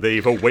 realizing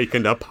they've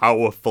awakened a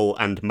powerful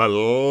and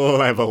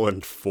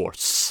malevolent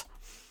force.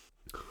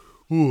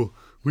 Oh,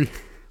 we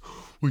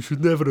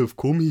should never have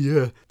come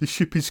here. The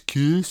ship is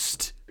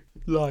cursed.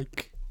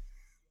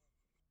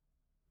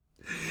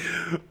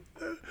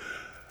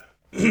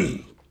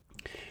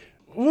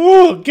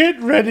 Whoa,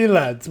 get ready,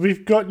 lads.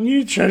 We've got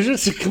new treasure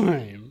to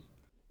claim.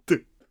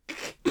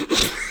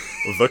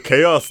 The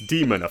Chaos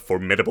Demon, a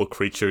formidable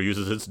creature,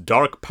 uses its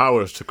dark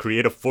powers to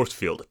create a force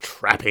field,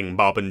 trapping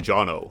Bob and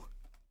Jono.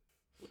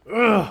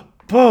 Ugh,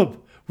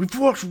 Bob, we've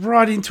walked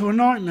right into a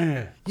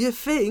nightmare. You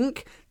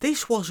think?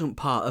 This wasn't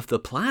part of the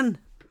plan.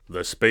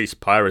 The space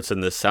pirates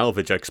and the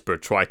salvage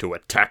expert try to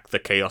attack the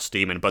Chaos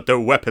Demon, but their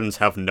weapons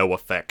have no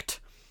effect.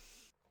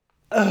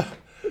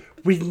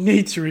 We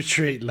need to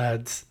retreat,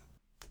 lads.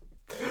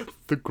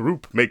 The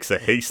group makes a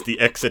hasty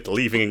exit,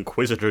 leaving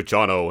Inquisitor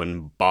Jono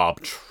and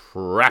Bob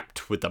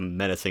trapped with the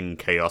menacing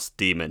Chaos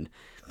Demon.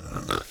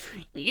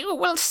 You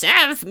will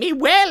serve me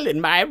well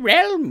in my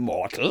realm,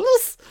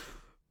 mortals.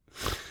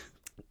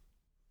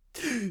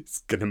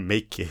 It's gonna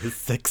make you his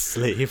sex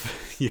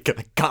slave. You're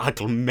gonna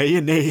gargle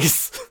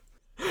mayonnaise.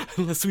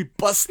 Unless we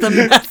bust the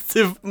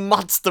massive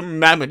monster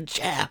mammoth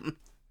jam.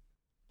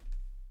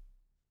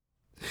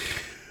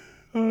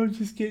 Oh, I'm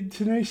just getting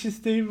Tenacious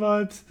D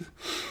vibes.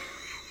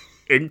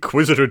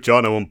 Inquisitor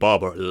Jono and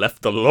Bob are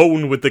left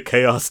alone with the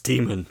Chaos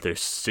Demon, their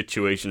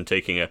situation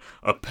taking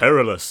a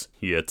perilous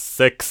yet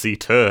sexy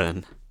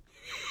turn.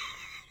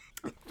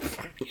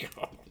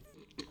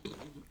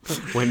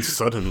 When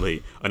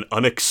suddenly, an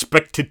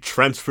unexpected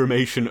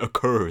transformation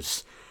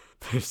occurs.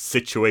 Their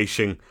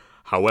situation,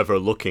 however,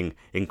 looking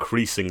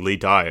increasingly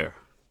dire.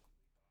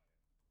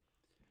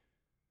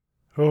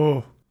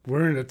 Oh,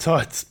 we're in a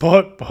tight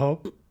spot,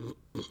 Bob.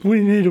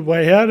 We need a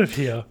way out of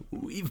here.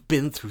 We've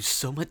been through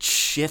so much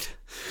shit.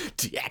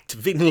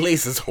 Deactivating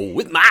lasers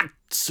with my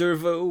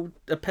servo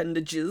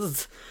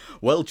appendages.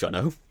 Well,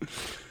 Jono,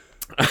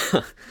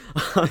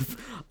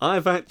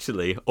 I've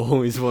actually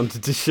always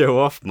wanted to show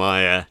off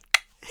my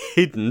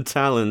hidden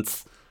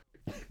talents.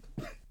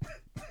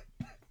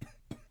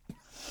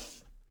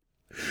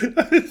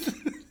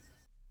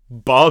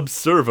 Bob's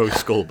servo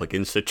skull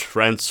begins to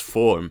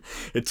transform,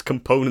 its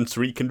components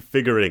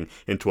reconfiguring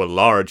into a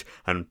large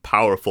and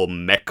powerful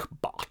mech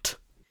bot.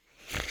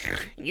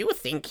 You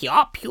think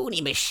your puny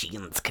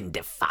machines can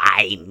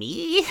defy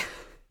me?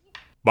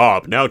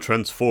 Bob, now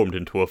transformed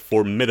into a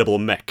formidable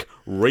mech,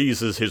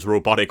 raises his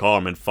robotic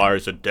arm and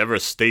fires a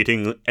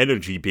devastating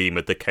energy beam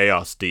at the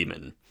Chaos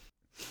Demon.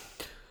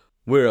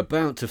 We're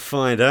about to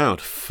find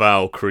out,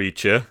 foul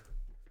creature.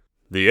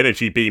 The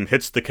energy beam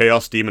hits the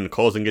Chaos Demon,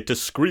 causing it to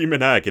scream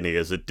in agony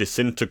as it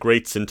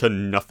disintegrates into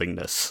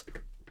nothingness.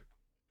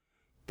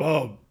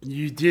 Bob,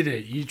 you did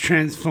it. You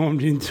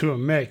transformed into a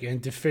mech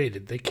and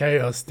defeated the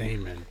Chaos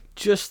Demon.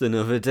 Just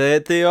another day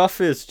at the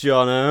office,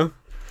 Jono.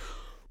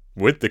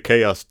 With the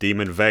Chaos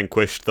Demon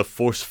vanquished, the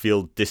force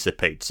field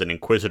dissipates and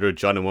Inquisitor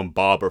Jono and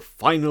Bob are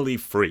finally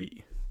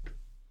free.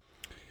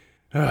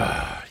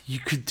 You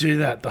could do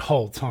that the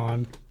whole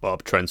time.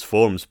 Bob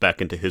transforms back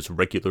into his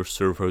regular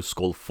servo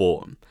skull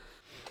form.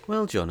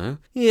 Well, Jono,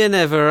 you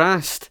never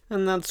asked,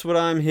 and that's what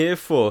I'm here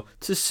for,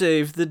 to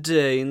save the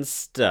day in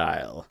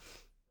style.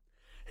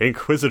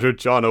 Inquisitor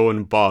Jono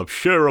and Bob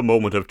share a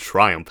moment of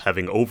triumph,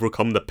 having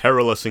overcome the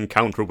perilous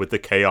encounter with the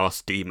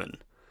Chaos Demon,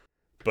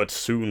 but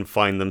soon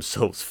find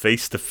themselves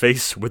face to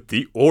face with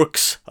the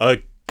orcs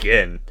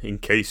again, in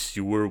case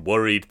you were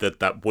worried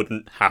that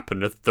wouldn't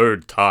happen a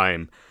third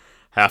time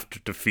after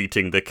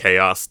defeating the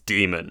Chaos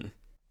Demon.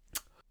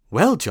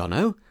 Well,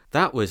 Jono,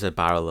 that was a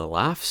barrel of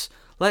laughs.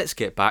 Let's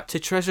get back to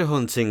treasure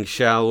hunting,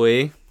 shall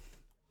we?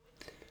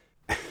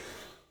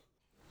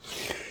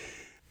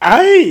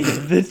 Hey,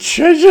 the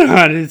treasure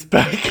hunt is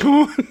back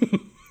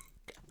on.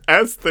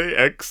 As they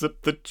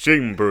exit the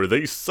chamber,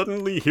 they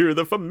suddenly hear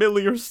the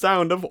familiar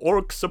sound of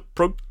orcs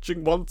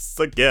approaching once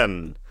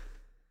again.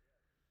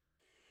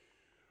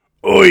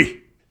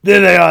 Oi,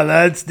 there they are,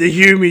 lads. The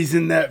Humies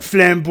and that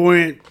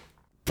flamboyant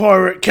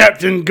pirate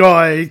captain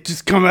guy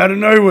just come out of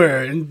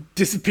nowhere and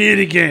disappeared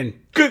again.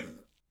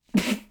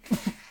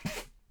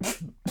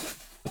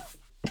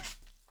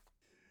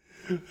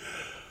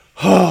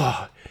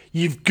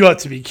 You've got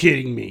to be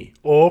kidding me.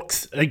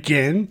 Orcs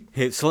again?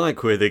 It's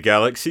like we're the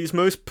galaxy's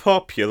most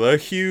popular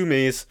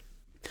Humies.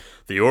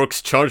 The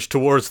orcs charge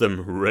towards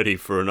them, ready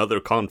for another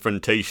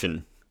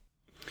confrontation.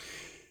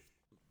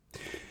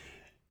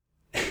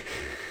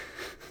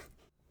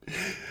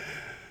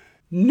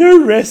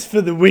 No rest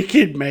for the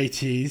wicked,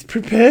 mateys.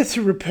 Prepare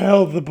to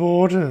repel the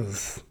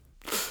borders.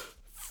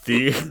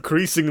 The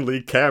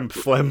increasingly camp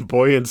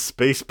flamboyant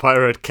space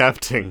pirate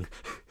captain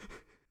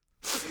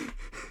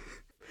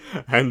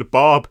and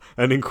Bob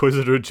and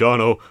Inquisitor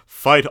Jono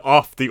fight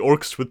off the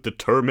orcs with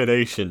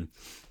determination.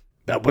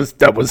 That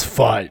was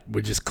fight.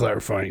 We're just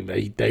clarifying.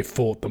 They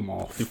fought them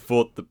off. They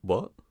fought the...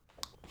 what?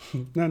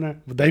 No.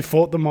 They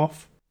fought them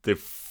off.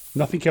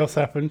 Nothing else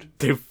happened.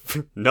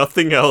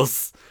 Nothing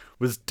else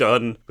was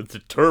done with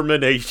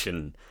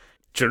determination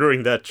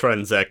during that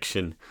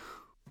transaction.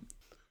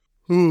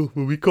 Oh,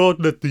 well, we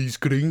can't let these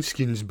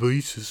greenskins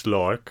beat us,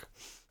 like.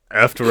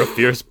 After a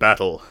fierce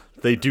battle,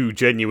 they do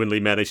genuinely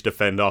manage to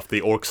fend off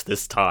the orcs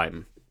this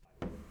time.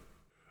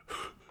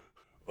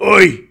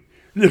 Oi!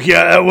 Look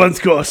out, that one's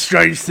got a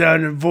strange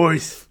sounding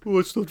voice. Oh,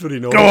 it's not very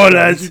nice. Go on,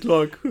 lads. It's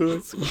like,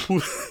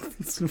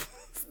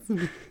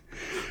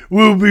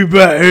 We'll be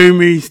back,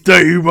 homies.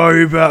 Don't you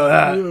worry about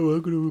that. yeah, we're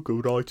going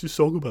to write a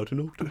song about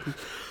an octopus.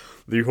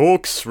 The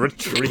orcs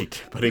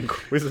retreat, but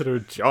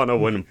Inquisitor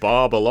Jono and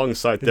Bob,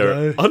 alongside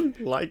their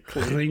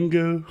unlikely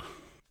Ringo.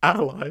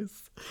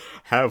 allies,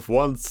 have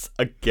once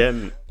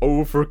again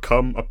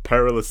overcome a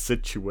perilous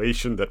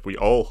situation that we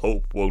all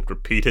hope won't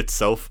repeat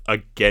itself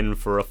again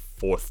for a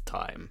fourth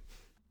time.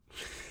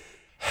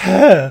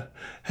 By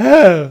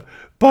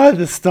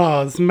the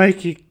stars,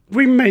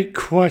 we make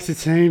quite a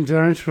team,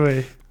 don't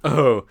we?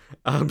 Oh,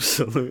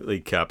 absolutely,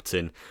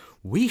 Captain.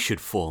 We should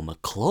form a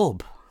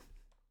club.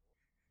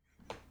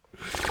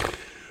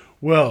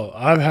 Well,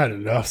 I've had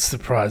enough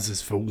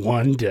surprises for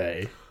one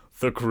day.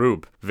 The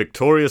group,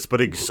 victorious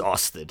but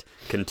exhausted,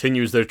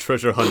 continues their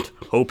treasure hunt,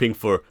 hoping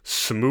for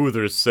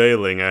smoother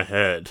sailing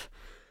ahead.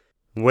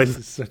 This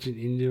is such an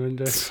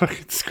innuendo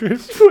fucking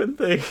script. When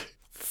they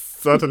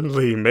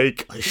suddenly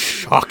make a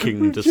shocking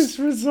We've just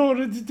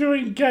resorted to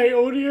doing gay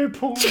audio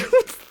porn.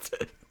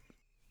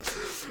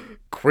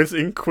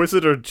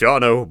 Inquisitor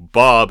Jono,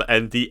 Bob,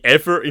 and the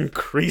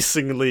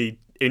ever-increasingly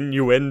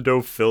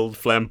innuendo-filled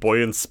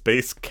flamboyant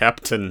space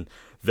captain,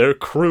 their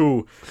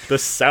crew, the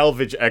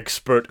salvage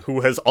expert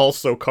who has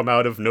also come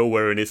out of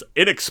nowhere and is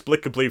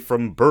inexplicably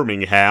from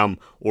Birmingham,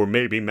 or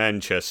maybe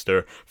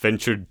Manchester,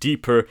 ventured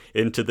deeper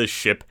into the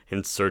ship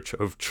in search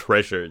of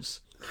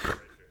treasures.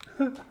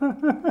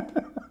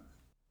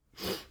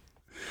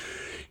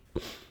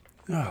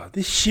 Oh,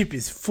 this ship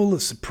is full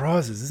of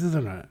surprises,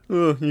 isn't it?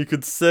 Oh, you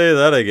could say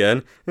that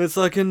again. It's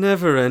like a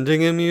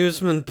never-ending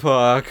amusement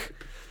park.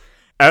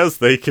 As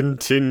they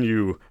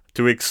continue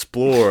to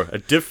explore a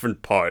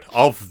different part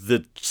of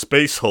the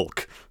Space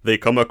Hulk, they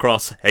come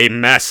across a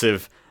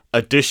massive,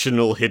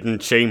 additional hidden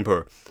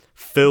chamber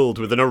filled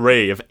with an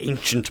array of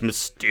ancient,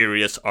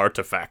 mysterious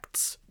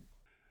artifacts.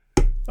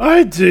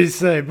 I do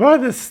say, by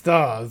the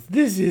stars,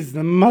 this is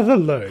the mother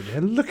lode,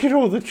 and look at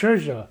all the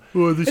treasure.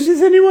 Oh, And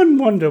does anyone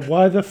wonder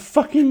why the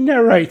fucking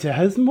narrator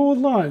has more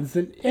lines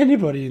than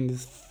anybody in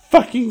this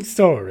fucking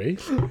story?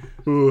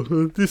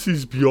 Oh, this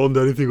is beyond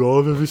anything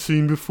I've ever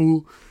seen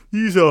before.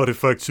 These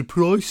artifacts are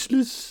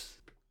priceless.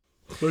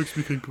 Makes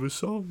me think of a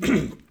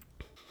song.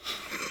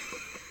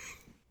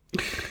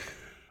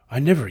 I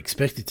never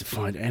expected to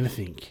find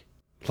anything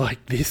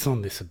like this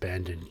on this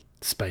abandoned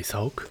Space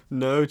Hulk.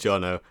 No,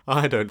 Jono,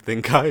 I don't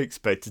think I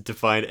expected to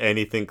find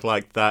anything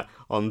like that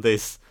on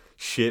this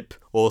ship,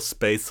 or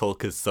Space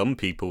Hulk as some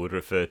people would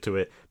refer to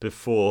it,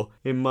 before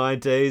in my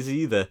days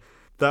either.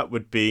 That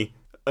would be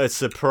a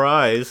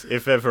surprise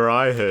if ever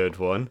I heard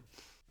one.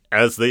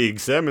 As they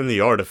examine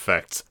the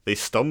artifacts, they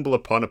stumble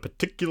upon a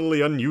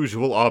particularly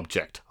unusual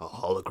object, a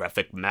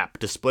holographic map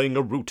displaying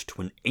a route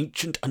to an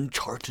ancient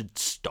uncharted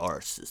star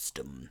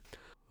system.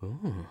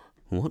 Oh,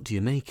 what do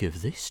you make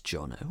of this,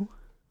 Jono?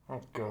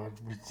 Oh god,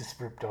 we just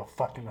ripped off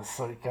fucking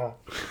Ahsoka.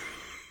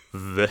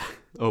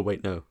 Oh,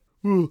 wait, no.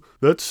 Well,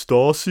 that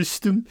star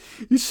system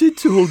is said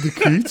to hold the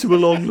key to a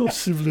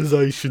long-lost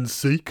civilization's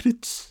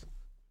secrets.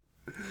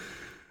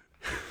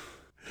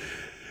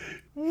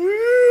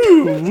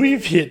 Woo!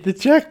 We've hit the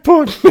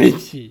jackpot,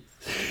 mateys.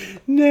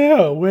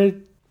 Now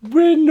we're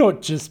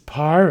not just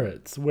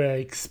pirates, we're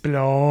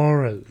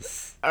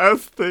explorers.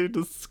 As they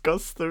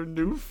discuss their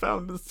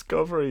newfound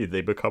discovery,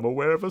 they become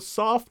aware of a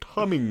soft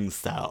humming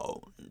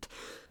sound.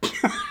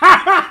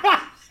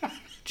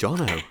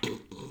 Jono,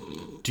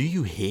 do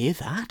you hear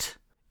that?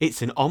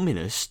 It's an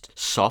ominous,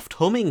 soft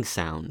humming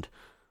sound,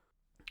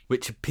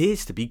 which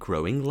appears to be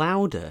growing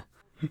louder,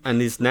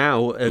 and is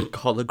now a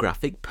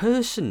holographic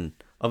person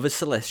of a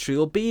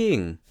celestial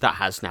being that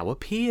has now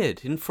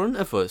appeared in front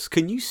of us.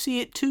 Can you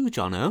see it too,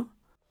 Jono?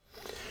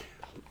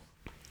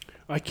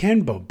 I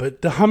can, Bob,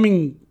 but the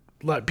humming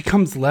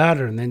becomes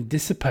louder and then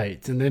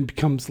dissipates and then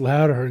becomes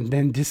louder and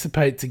then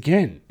dissipates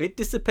again. It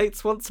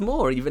dissipates once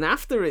more, even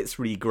after it's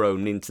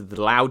regrown into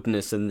the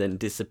loudness and then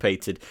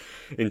dissipated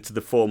into the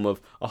form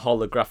of a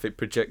holographic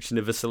projection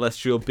of a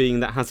celestial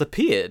being that has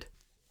appeared,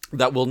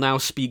 that will now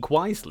speak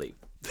wisely.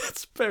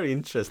 That's very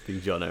interesting,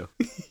 Jono.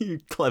 You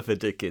clever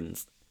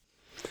Dickens.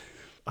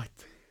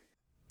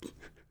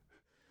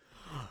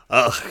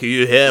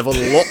 You have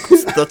unlocked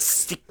the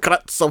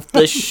secrets of the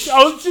I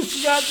was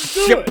just about to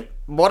do ship. it.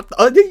 What?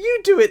 Oh,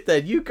 you do it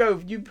then. You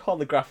go, you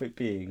holographic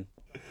being.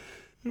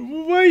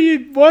 Why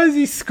is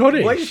he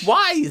Scottish? Why is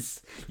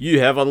wise?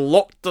 You have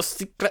unlocked the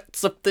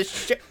secrets of the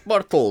ship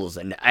mortals,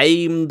 and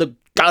I'm the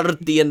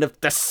guardian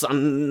of this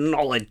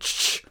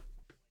knowledge.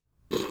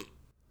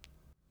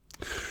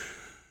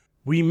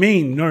 We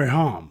mean no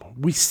harm.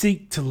 We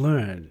seek to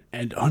learn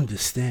and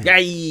understand.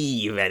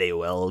 Aye, very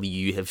well.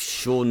 You have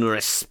shown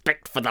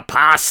respect for the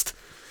past,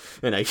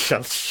 and I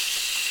shall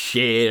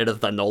share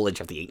the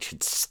knowledge of the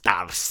ancient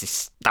star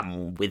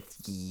system with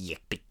ye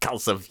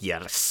because of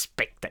your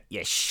respect that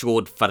you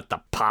showed for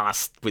the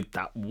past with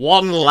that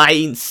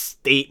one-line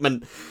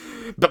statement.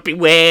 But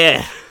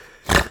beware,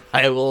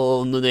 I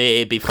will not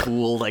be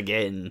fooled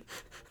again.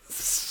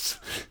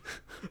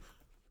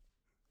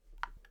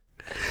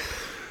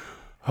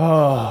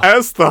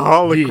 As the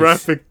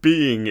holographic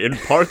being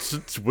imparts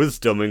its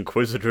wisdom,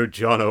 Inquisitor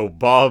Jono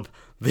Bob,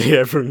 the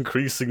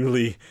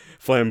ever-increasingly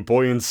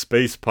flamboyant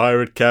space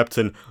pirate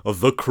captain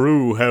of the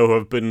crew, who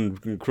have been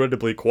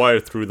incredibly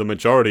quiet through the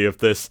majority of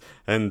this,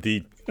 and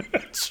the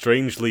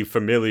strangely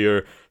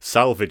familiar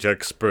salvage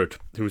expert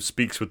who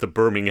speaks with the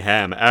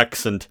Birmingham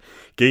accent,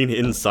 gain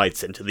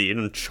insights into the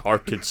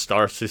uncharted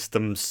star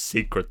system's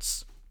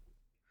secrets.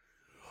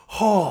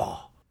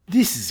 Oh,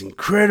 this is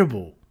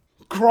incredible.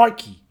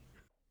 Crikey.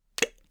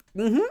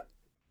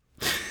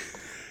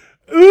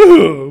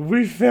 Ooh,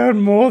 we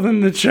found more than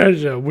the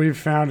treasure. We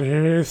found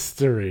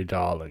history,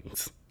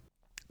 darlings.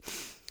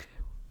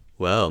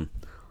 Well,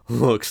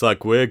 looks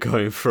like we're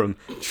going from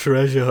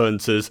treasure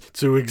hunters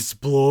to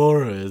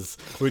explorers,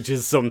 which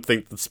is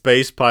something the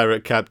space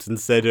pirate captain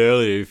said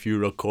earlier, if you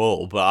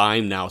recall, but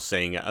I'm now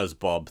saying it as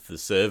Bob the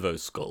Servo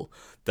Skull.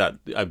 That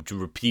I'm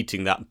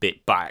repeating that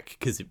bit back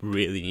because it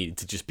really needed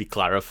to just be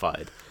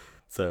clarified.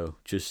 So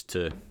just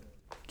to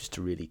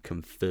really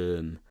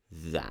confirm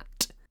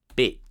that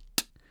bit.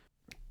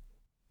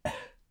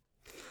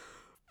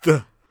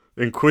 The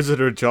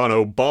Inquisitor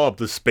Jono Bob,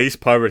 the space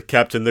pirate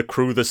captain, the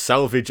crew, the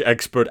salvage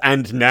expert,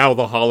 and now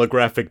the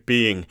holographic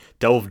being,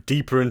 delve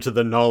deeper into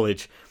the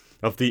knowledge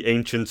of the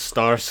ancient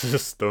star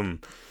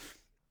system.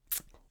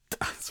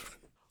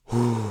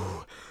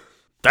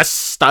 This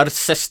star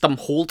system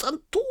holds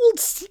untold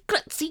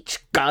secrets,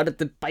 each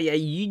guarded by a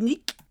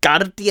unique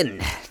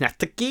guardian. Now,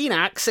 to gain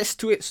access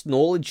to its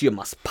knowledge, you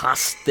must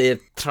pass their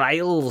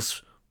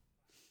trials.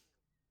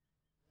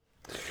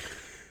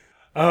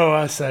 Oh,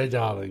 I say,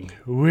 darling,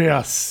 we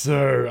are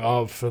so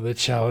up for the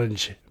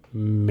challenge,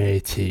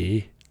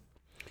 matey.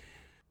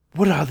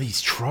 What are these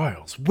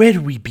trials? Where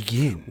do we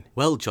begin?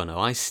 Well, Jono,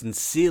 I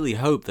sincerely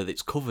hope that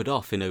it's covered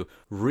off in a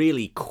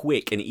really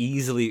quick and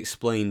easily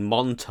explained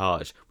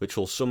montage, which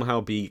will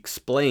somehow be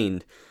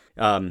explained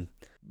by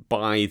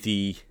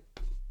the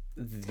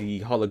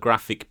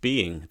holographic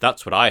being.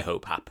 That's what I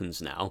hope happens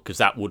now, because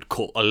that would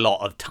cut a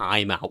lot of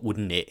time out,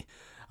 wouldn't it?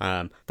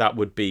 That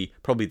would be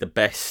probably the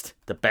best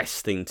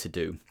thing to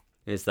do.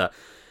 Is that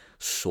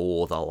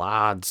so the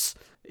lads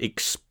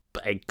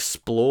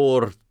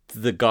explore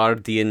the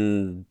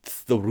Guardian,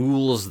 the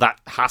rules that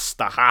has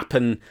to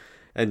happen,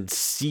 and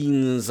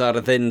scenes are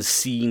then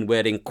seen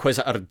where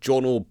Inquisitor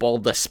Jono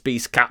Bob, the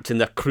space captain,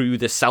 the crew,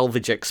 the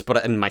salvage expert,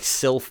 and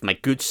myself, my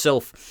good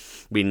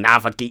self, we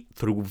navigate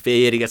through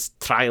various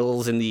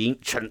trials in the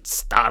ancient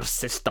star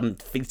system,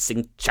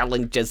 facing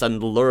challenges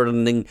and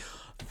learning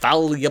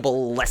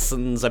valuable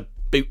lessons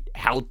about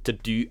how to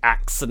do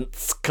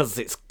accents, because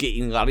it's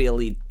getting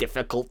really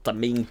difficult to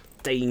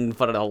maintain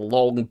for a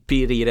long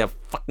period of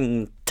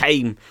fucking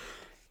time.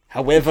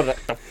 However,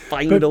 at the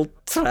final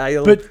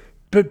trial...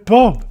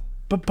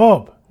 But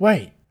Bob,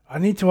 wait, I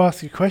need to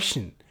ask a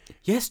question.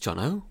 Yes,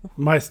 Jono?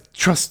 My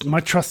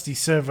trusty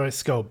servo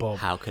skull, Bob.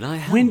 How can I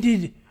help? When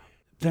did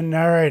the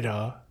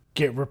narrator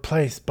get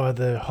replaced by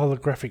the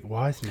holographic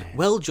wise man?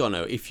 Well,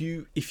 Jono, if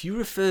you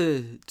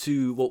refer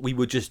to what we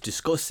were just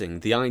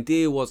discussing, the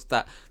idea was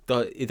that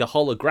the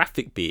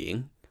holographic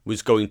being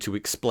was going to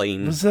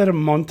explain... Was that a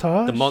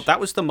montage?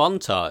 That was the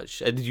montage.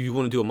 Did you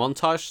want to do a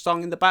montage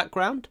song in the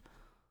background?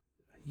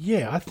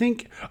 Yeah, I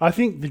think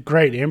the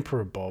great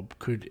Emperor Bob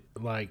could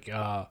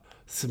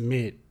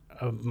submit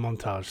a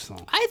montage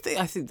song. I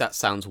think that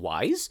sounds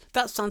wise.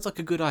 That sounds like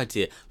a good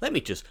idea. Let me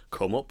just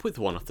come up with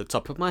one off the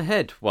top of my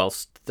head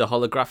whilst the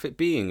holographic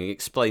being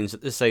explains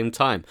at the same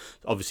time.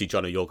 Obviously,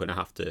 Jono, you're going to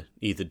have to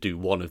either do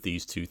one of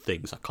these two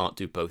things. I can't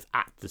do both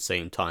at the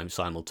same time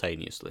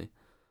simultaneously.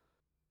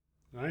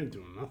 I ain't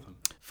doing nothing.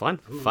 Fine.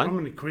 I'm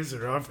an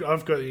Inquisitor. I've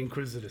got the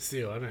Inquisitor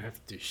seal. I don't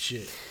have to do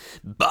shit.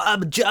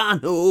 Bob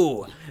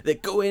Jono, they're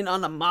going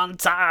on a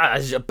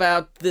montage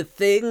about the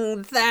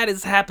thing that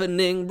is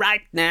happening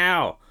right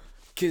now.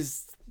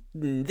 Because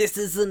this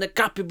isn't a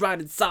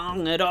copyrighted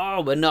song at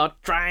all. We're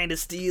not trying to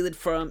steal it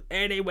from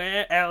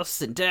anywhere else,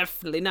 and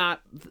definitely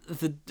not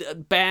the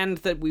band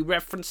that we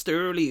referenced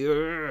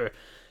earlier.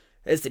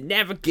 as they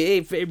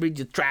navigate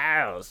various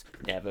trials.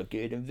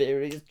 Navigating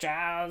various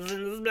trials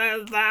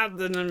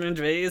and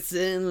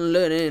facing,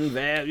 learning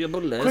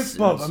valuable lessons. Quick,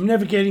 Bob, I'm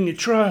navigating a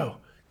trail.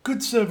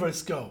 Good servo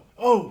skull.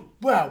 Oh,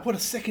 wow, what a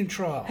second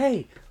trial.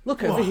 Hey,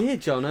 look over here,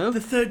 Jono.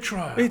 The third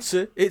trial. It's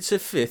a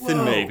fifth and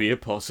Whoa. maybe a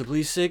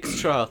possibly sixth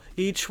trial.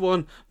 Each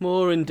one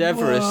more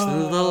endeavourous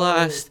than the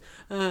last.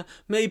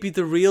 Maybe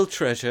the real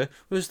treasure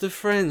was the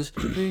friends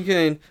we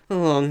gained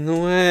along the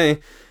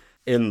way.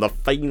 In the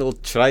final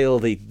trial,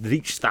 they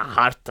reach the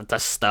heart of the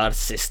star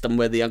system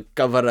where they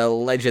uncover a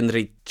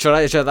legendary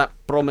treasure that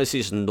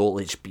promises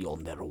knowledge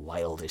beyond their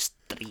wildest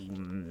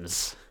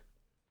dreams.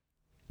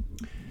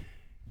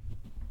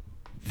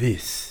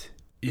 This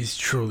is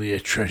truly a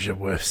treasure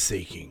worth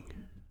seeking.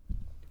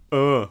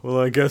 Oh, well,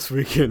 I guess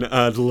we can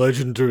add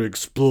legendary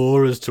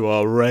explorers to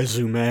our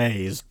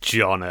resumes,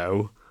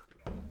 Jono.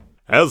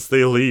 As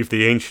they leave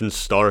the ancient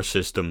star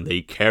system,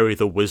 they carry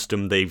the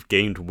wisdom they've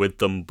gained with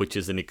them, which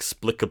is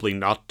inexplicably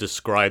not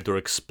described or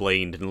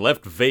explained and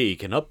left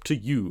vague and up to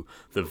you,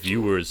 the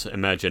viewer's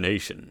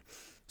imagination.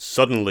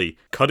 Suddenly,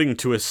 cutting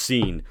to a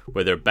scene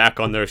where they're back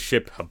on their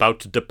ship, about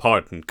to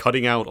depart, and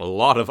cutting out a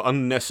lot of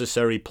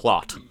unnecessary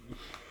plot.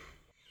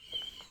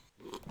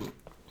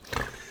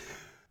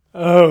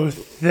 Oh,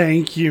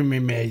 thank you, me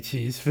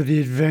mateys, for the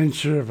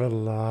adventure of a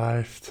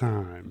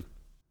lifetime.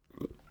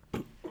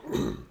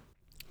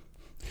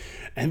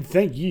 And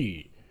thank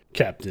you,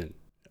 Captain,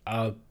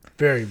 our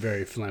very,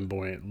 very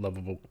flamboyant,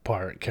 lovable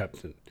pirate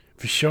captain,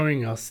 for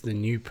showing us the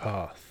new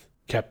path.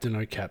 Captain,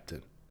 oh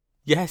Captain.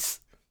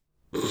 Yes.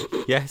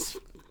 Yes.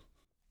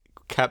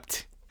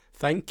 Captain,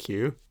 thank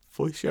you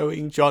for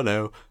showing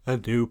Jono a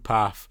new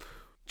path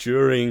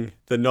during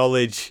the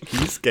knowledge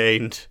he's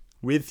gained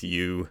with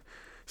you,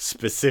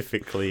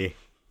 specifically,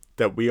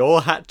 that we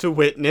all had to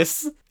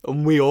witness,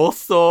 and we all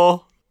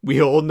saw,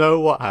 we all know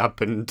what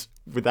happened,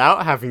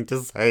 without having to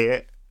say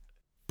it,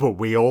 but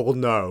we all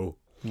know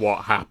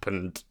what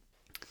happened.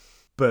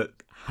 But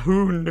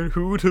who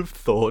would have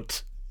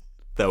thought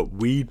that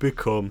we'd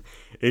become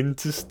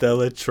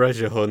interstellar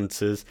treasure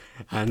hunters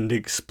and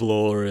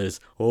explorers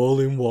all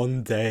in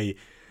one day,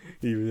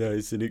 even though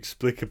it's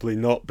inexplicably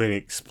not been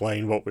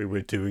explained what we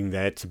were doing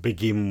there to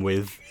begin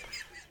with.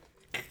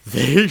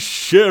 They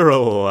share a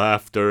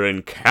laughter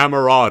and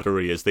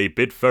camaraderie as they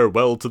bid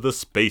farewell to the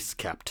space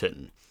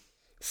captain,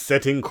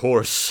 setting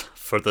course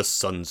for the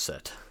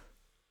sunset.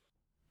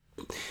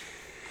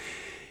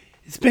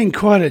 It's been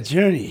quite a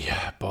journey,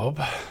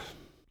 Bob.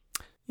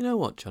 You know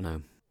what,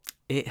 Jono?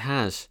 It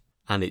has,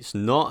 and it's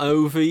not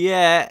over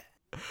yet.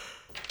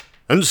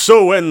 And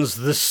so ends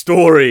the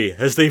story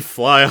as they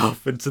fly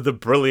off into the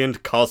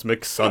brilliant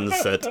cosmic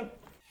sunset.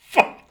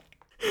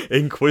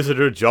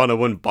 Inquisitor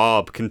Jono and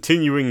Bob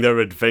continuing their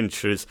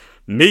adventures,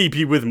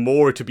 maybe with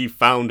more to be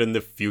found in the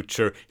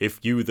future if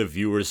you, the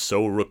viewers,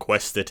 so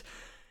request it.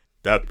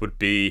 That would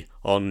be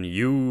on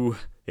you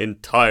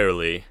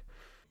entirely.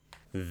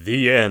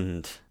 The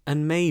end.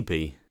 And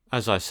maybe,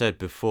 as I said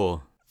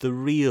before, the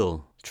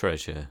real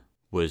treasure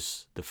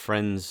was the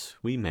friends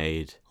we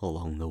made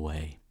along the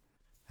way.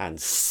 And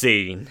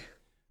scene.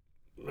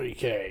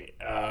 Okay,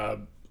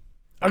 I've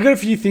got a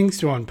few things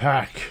to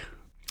unpack.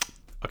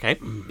 Okay,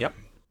 yep.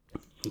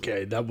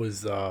 Okay, that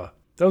was a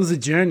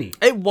journey.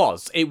 It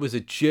was a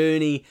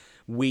journey.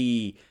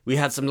 We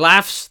had some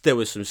laughs, there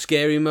were some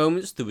scary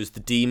moments, there was the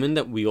demon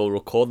that we all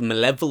recall, the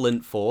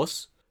malevolent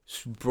force,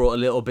 brought a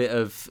little bit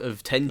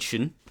of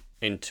tension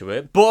into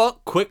it,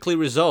 but quickly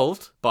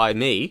resolved by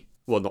me.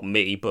 Well, not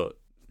me, but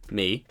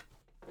me.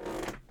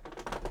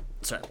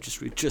 Sorry, I'm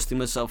just readjusting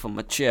myself on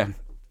my chair.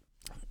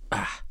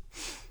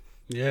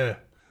 Yeah.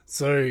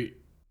 So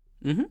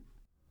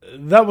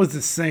that was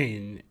the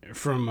scene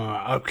from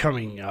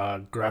upcoming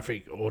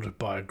graphical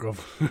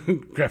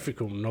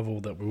novel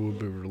that we will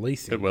be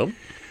releasing. It will.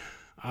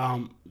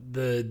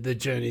 The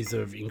journeys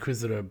of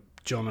Inquisitor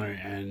Jono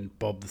and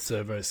Bob the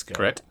Servo Skull.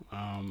 Correct.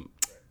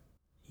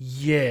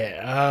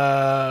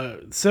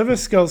 Servo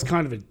Skull's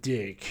kind of a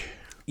dick.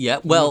 Yeah,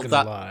 well, I'm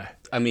not gonna lie.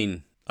 I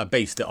mean, I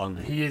based it on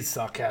He is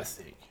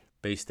sarcastic.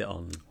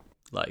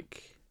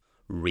 like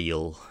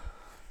real,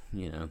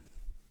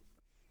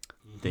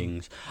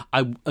 things.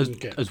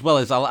 As well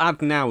as I'll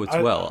add now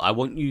as well. I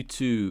want you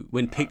to,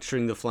 when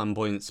picturing the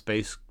flamboyant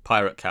space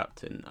pirate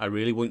captain, I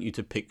really want you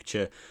to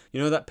picture,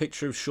 that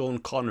picture of Sean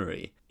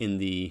Connery in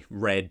the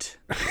red.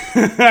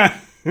 That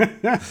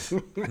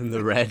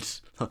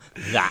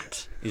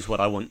is what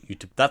I want you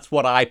to. That's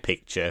what I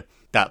picture.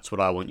 That's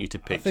what I want you to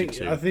picture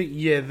too. I think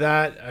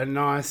that a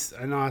nice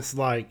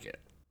like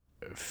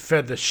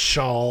feather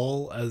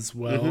shawl as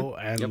well,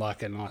 and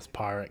like a nice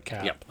pirate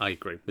cap. Yep, I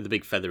agree with a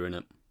big feather in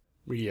it.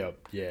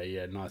 Yep,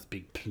 yeah, nice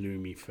big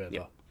plumy feather.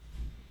 Yep.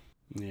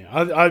 Yeah,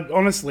 I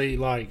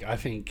honestly I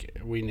think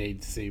we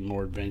need to see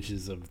more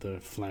adventures of the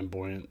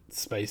flamboyant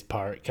space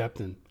pirate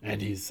captain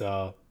and his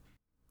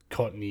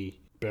cottony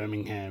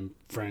Birmingham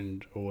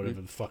friend or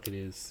whatever the fuck it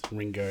is,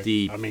 Ringo.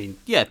 The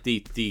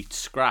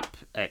scrap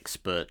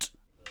expert.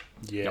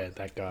 Yeah,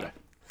 that guy.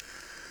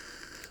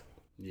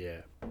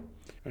 Yeah.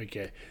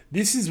 Okay.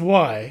 This is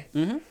why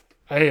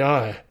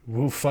AI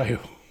will fail.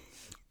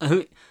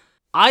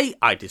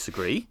 I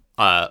disagree.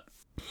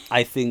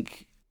 I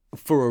think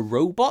for a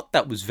robot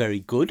that was very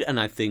good, and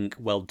I think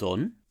well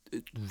done.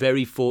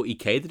 Very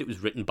 40k that it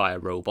was written by a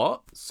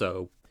robot,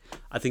 so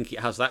I think it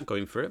has that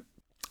going for it.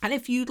 And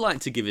if you'd like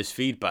to give us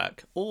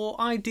feedback or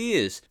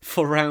ideas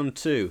for round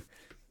 2,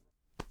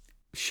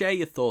 share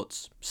your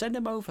thoughts. Send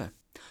them over.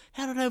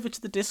 Head on over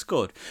to the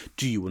Discord.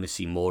 Do you want to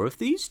see more of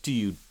these? Do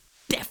you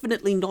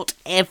definitely not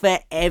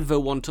ever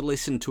want to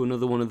listen to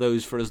another one of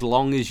those for as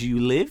long as you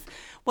live?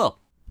 Well,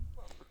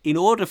 in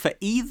order for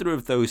either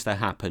of those to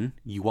happen,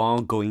 you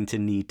are going to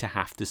need to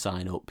have to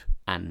sign up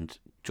and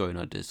join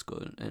our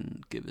Discord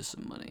and give us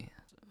some money.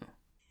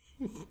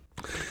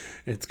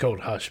 It's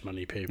called hush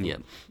money, people. Yeah.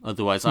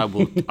 Otherwise, I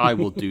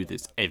will do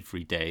this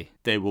every day.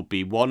 There will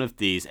be one of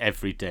these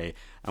every day,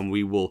 and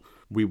we will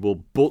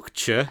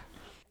butcher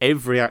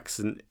every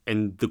accent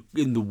in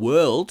the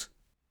world,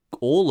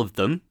 all of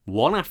them,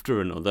 one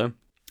after another,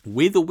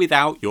 with or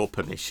without your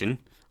permission.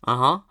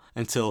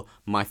 Until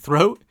my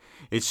throat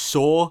is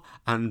sore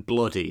and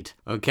bloodied.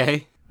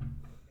 Okay.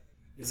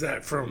 Is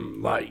that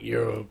from like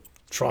your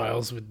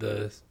trials with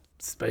the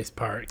space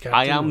pirate captain?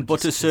 I am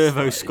but a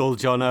servo skull,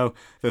 Jono.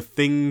 The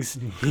things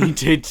he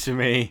did to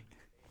me.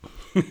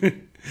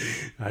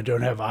 I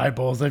don't have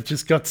eyeballs. I've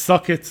just got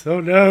sockets. Oh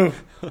no.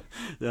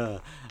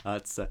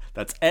 That's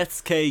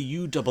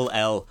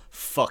SKULL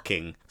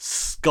fucking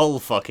skull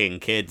fucking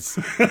kids.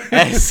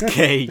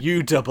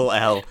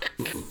 SKULL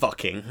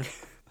fucking.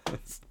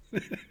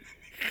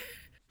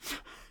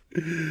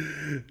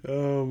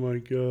 Oh my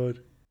god.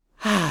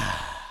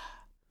 I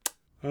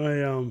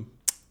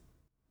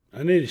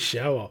need a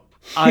shower.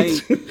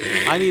 I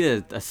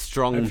need a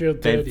strong I feel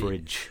dirty.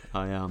 beverage.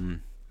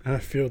 I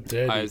feel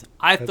dirty.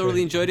 I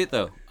thoroughly enjoyed it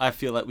though. I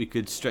feel like we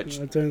could stretch.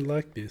 I don't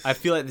like this. I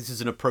feel like this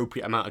is an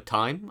appropriate amount of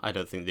time. I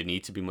don't think they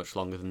need to be much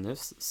longer than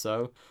this.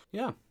 So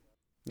yeah.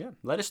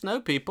 Let us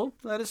know, people.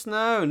 Let us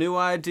know. New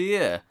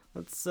idea.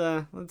 Let's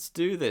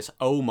do this.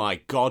 Oh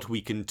my god,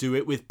 we can do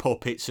it with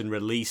puppets and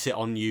release it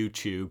on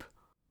YouTube.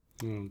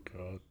 Oh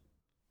god.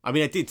 I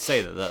mean, I did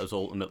say that was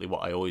ultimately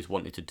what I always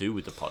wanted to do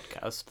with the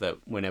podcast. That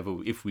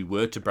if we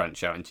were to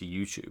branch out into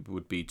YouTube,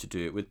 would be to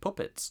do it with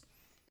puppets.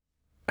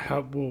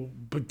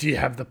 But do you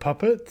have the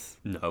puppets?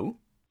 No.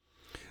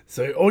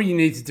 So all you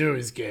need to do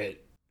is get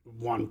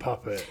one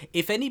puppet.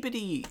 If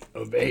anybody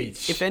of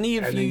each. If any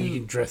of and you, then you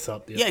can dress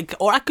up. Yeah,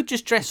 or I could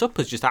just dress up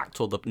as just act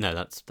all the. No,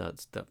 that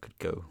could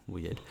go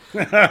weird.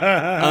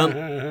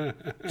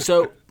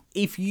 So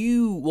if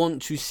you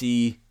want to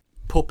see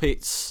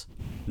puppets,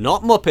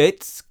 not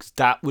Muppets, 'cause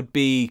that would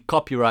be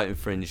copyright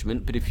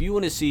infringement. But if you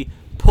want to see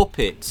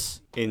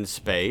puppets in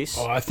space,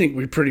 I think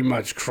we pretty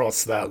much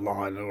crossed that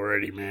line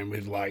already, man.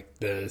 With like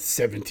the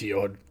 70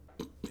 odd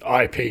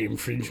IP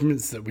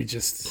infringements that we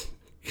just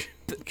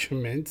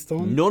commenced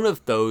on. None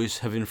of those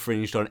have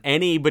infringed on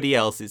anybody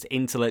else's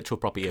intellectual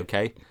property.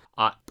 Okay,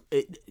 and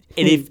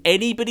if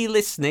anybody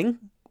listening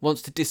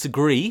wants to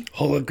disagree,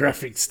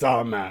 holographic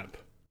star map.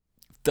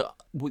 the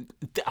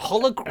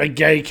A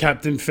gay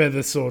Captain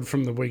Feathersword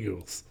from the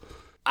Wiggles.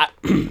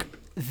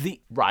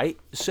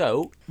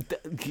 So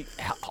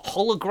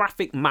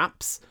holographic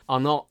maps are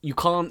not. You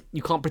can't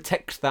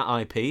protect that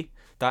IP.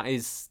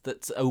 That's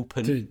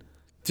open.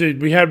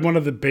 Dude, we had one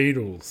of the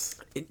Beatles.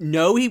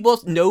 No, he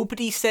was.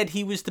 Nobody said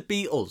he was the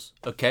Beatles.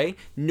 Okay,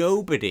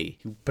 nobody.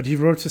 But he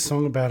wrote a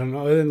song about it,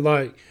 and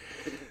like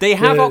they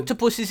have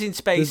octopuses in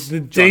space. The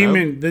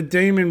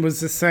demon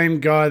was the same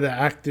guy that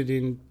acted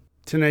in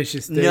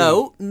Tenacious D.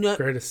 No.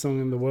 Greatest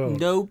song in the world.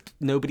 No,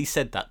 nobody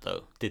said that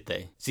though, did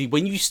they? See,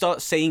 when you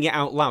start saying it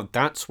out loud,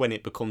 that's when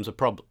it becomes a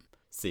problem.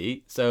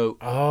 See, so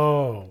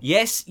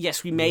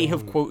yes, we may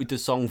have quoted the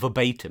song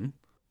verbatim,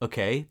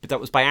 okay, but that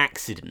was by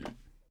accident.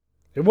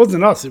 It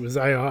wasn't us. It was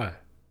AI.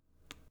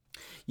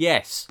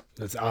 Yes,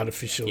 that's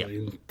artificial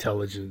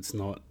intelligence,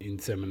 not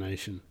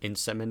insemination.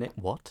 Inseminate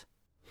what?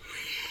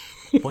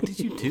 What did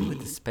you do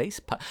with the space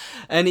part?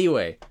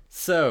 Anyway,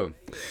 so.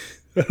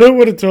 I don't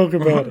want to talk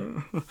about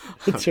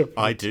it.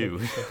 I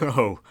do.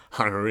 Oh,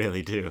 I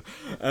really do.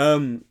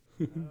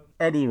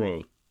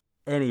 Anyway.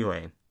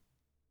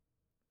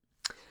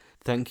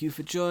 Thank you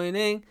for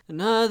joining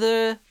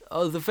the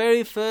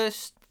very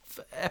first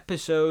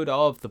episode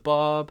of the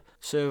Bob,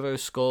 Servo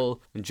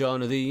Skull, and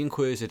Jono the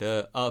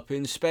Inquisitor up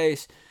in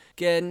space,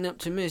 getting up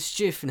to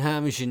mischief and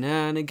having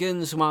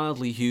shenanigans,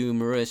 mildly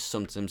humorous,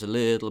 sometimes a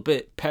little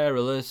bit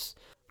perilous.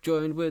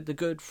 Joined with the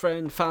good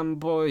friend,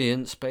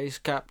 flamboyant space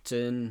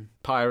captain,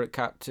 pirate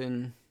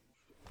captain.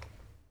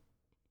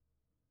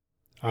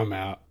 I'm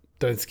out.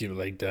 Don't skip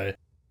leg day.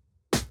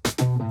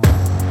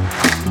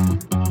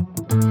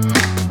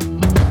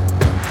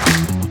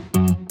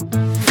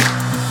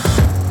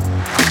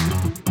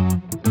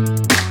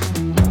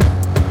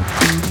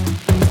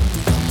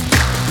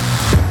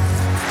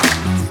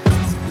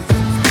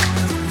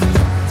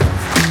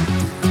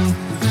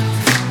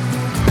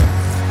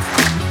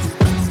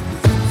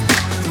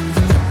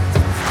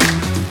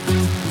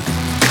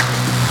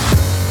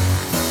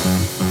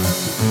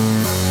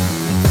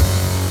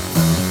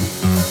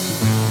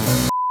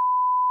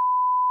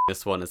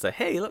 this one and say,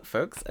 hey, look,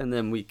 folks, and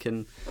then we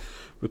can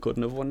record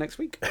another one next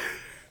week.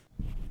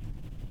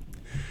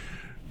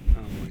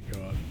 Oh my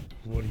god,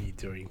 what are you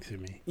doing to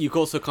me? You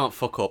also can't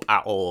fuck up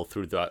at all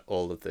through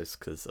all of this,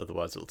 because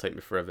otherwise it'll take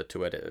me forever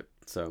to edit it.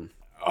 So,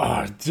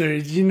 Oh,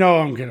 dude, you know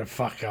I'm gonna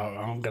fuck up.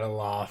 I'm gonna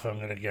laugh. I'm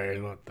gonna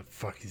go, what the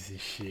fuck is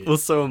this shit? well,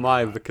 so am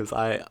I, because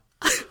I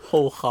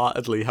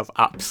wholeheartedly have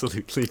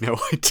absolutely no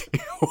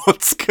idea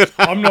what's gonna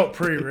happen. I'm not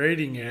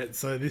pre-reading it,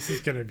 so this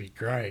is gonna be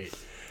great.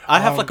 I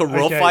have like a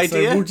rough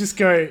idea. So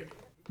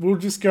we'll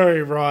just go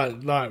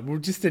right, like, we'll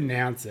just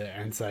announce it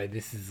and say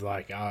this is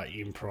like our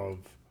improv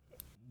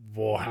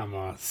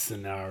Warhammer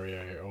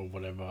scenario or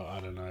whatever. I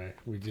don't know.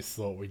 We just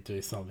thought we'd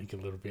do something a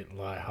little bit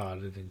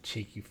lighthearted and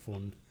cheeky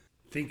fun.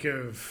 Think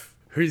of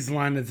Whose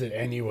Line Is It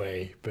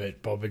Anyway,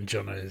 but Bob and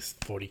Jono's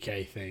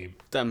 40k theme.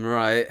 Damn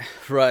right.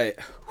 Right.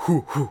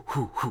 Oh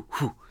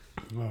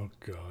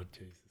god,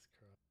 Jesus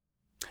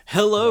Christ.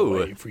 Hello.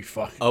 That way if we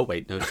fuck Oh,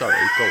 wait, no, sorry.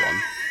 Go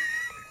on.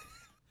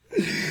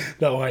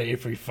 That way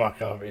if we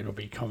fuck up, it'll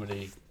be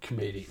comedic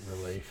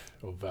relief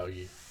or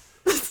value.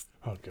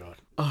 Oh god.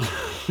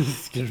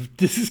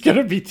 This is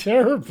gonna be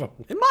terrible.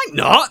 It might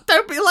not.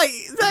 Don't be like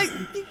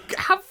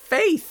have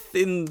faith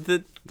in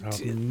the...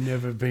 I've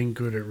never been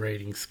good at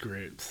reading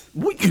scripts.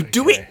 What, you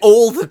do it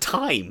all the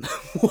time.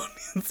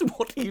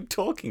 What are you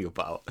talking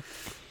about?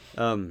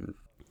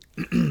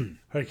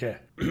 Okay.